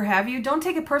longer have you, don't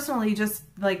take it personally.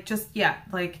 Like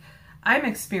I'm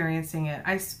experiencing it.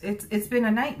 It's been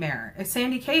a nightmare.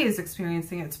 Sandy K is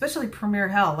experiencing it, especially Premier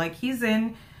Hell. Like he's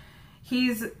in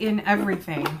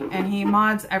everything and he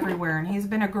mods everywhere and he's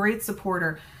been a great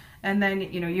supporter. And then,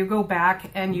 you know, you go back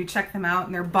and you check them out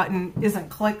and their button isn't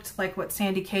clicked like what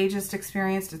Sandy K just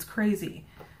experienced. It's crazy.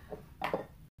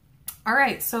 All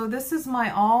right, so this is my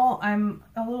all, I'm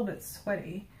a little bit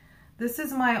sweaty. This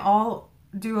is my all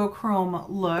duochrome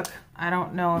look. I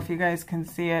don't know if you guys can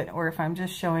see it or if I'm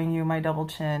just showing you my double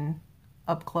chin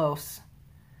up close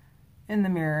in the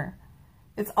mirror.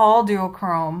 It's all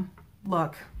duochrome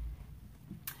look.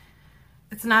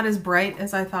 It's not as bright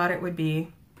as I thought it would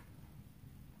be.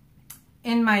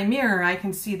 In my mirror, I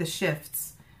can see the shifts.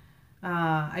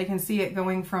 I can see it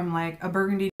going from like a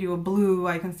burgundy to a blue.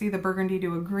 I can see the burgundy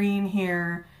to a green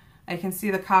here. I can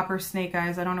see the copper snake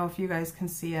eyes. I don't know if you guys can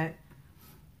see it.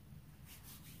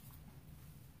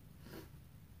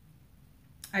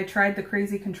 I tried the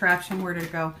crazy contraption. Where did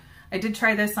it go? I did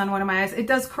try this on one of my eyes. It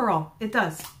does curl. It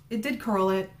does. It did curl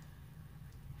it.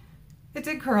 It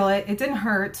did curl it. It didn't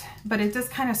hurt, but it just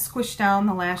kind of squished down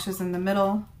the lashes in the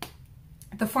middle.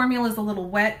 The formula is a little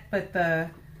wet, but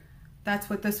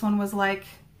that's what this one was like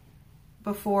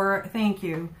before. Thank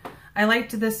you. I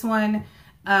liked this one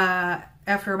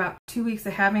after about 2 weeks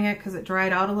of having it because it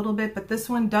dried out a little bit, but this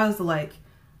one does like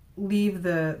leave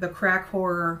the crack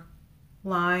horror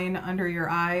line under your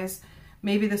eyes.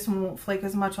 Maybe this one won't flake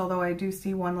as much, although I do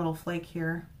see one little flake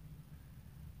here.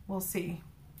 We'll see.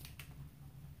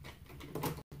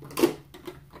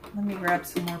 Let me grab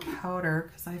some more powder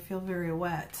because I feel very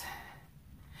wet.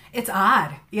 It's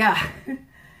odd, yeah.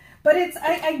 But it's,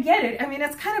 I get it. I mean,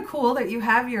 it's kind of cool that you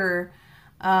have your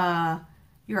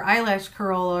eyelash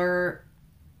curler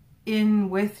in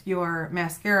with your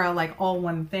mascara, like all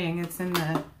one thing. It's in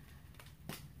the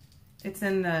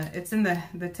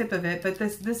tip of it. But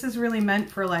this is really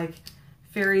meant for like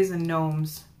fairies and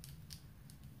gnomes.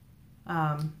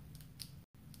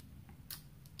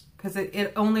 Because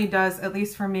it only does, at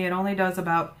least for me, it only does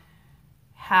about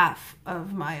half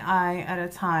of my eye at a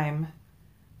time,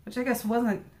 which I guess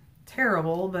wasn't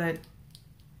terrible, but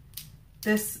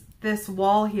this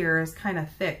wall here is kind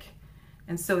of thick,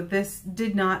 and so this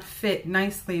did not fit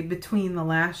nicely between the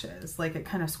lashes. Like it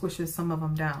kind of squishes some of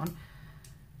them down.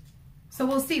 So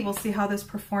we'll see how this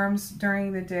performs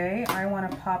during the day. I want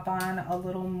to pop on a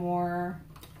little more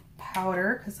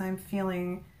powder because I'm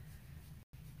feeling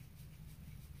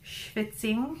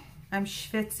schwitzing. I'm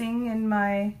schwitzing in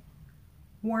my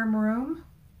warm room.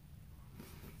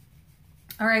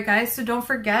 All right, guys, so don't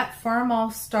forget,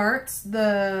 Farmall starts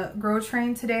the Grow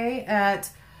Train today at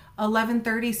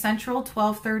 11:30 Central,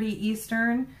 12:30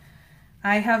 Eastern.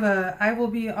 I will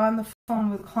be on the phone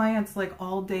with clients like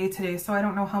all day today, so I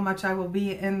don't know how much I will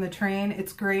be in the train.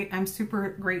 It's great. I'm super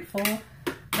grateful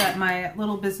that my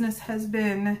little business has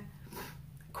been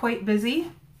quite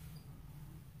busy.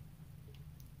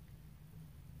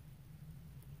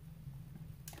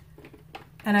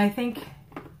 And I think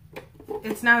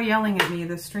it's now yelling at me,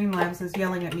 the Streamlabs is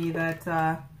yelling at me that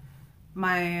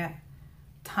my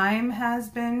time has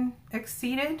been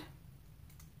exceeded.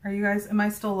 Are you guys, am I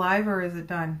still live or is it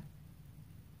done?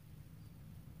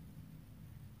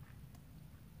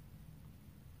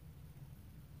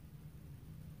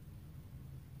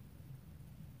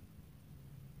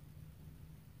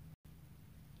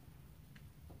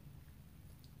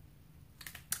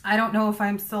 I don't know if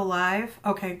I'm still live.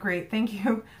 Okay, great. Thank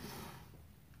you.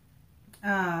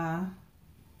 All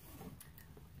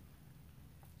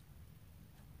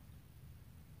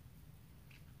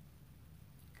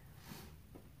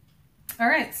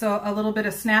right, so a little bit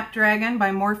of Snapdragon by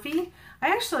Morphe. I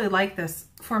actually like this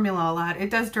formula a lot.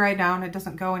 It does dry down. It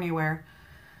doesn't go anywhere.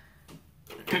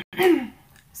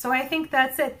 So I think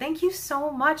that's it. Thank you so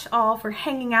much all for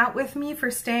hanging out with me, for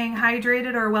staying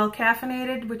hydrated or well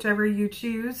caffeinated, whichever you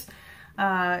choose,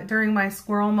 during my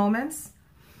squirrel moments.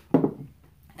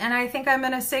 And I think I'm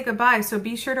going to say goodbye. So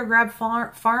be sure to grab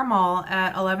Farmall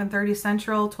at 11:30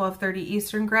 Central, 12:30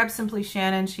 Eastern. Grab Simply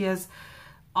Shannon. She has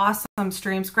awesome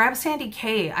streams. Grab Sandy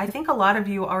K. I think a lot of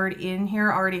you already in here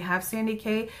already have Sandy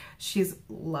K. She's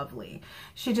lovely.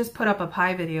 She just put up a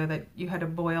pie video that you had to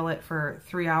boil it for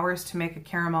 3 hours to make a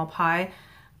caramel pie.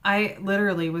 I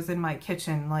literally was in my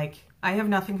kitchen, like, I have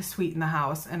nothing sweet in the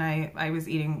house, and I was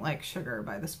eating like sugar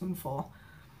by the spoonful.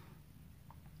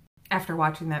 After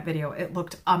watching that video, it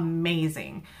looked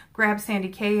amazing. Grab Sandy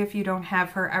K if you don't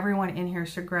have her. Everyone in here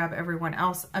should grab everyone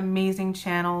else. Amazing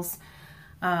channels.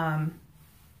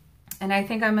 And I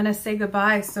think I'm gonna say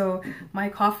goodbye. So my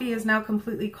coffee is now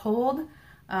completely cold.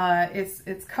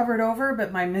 It's covered over,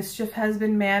 but my mischief has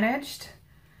been managed.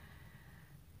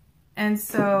 And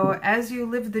so as you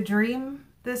live the dream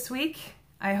this week,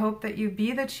 I hope that you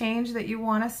be the change that you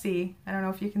want to see. I don't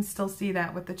know if you can still see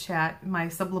that with the chat, my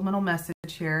subliminal message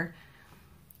here.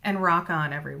 And rock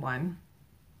on, everyone.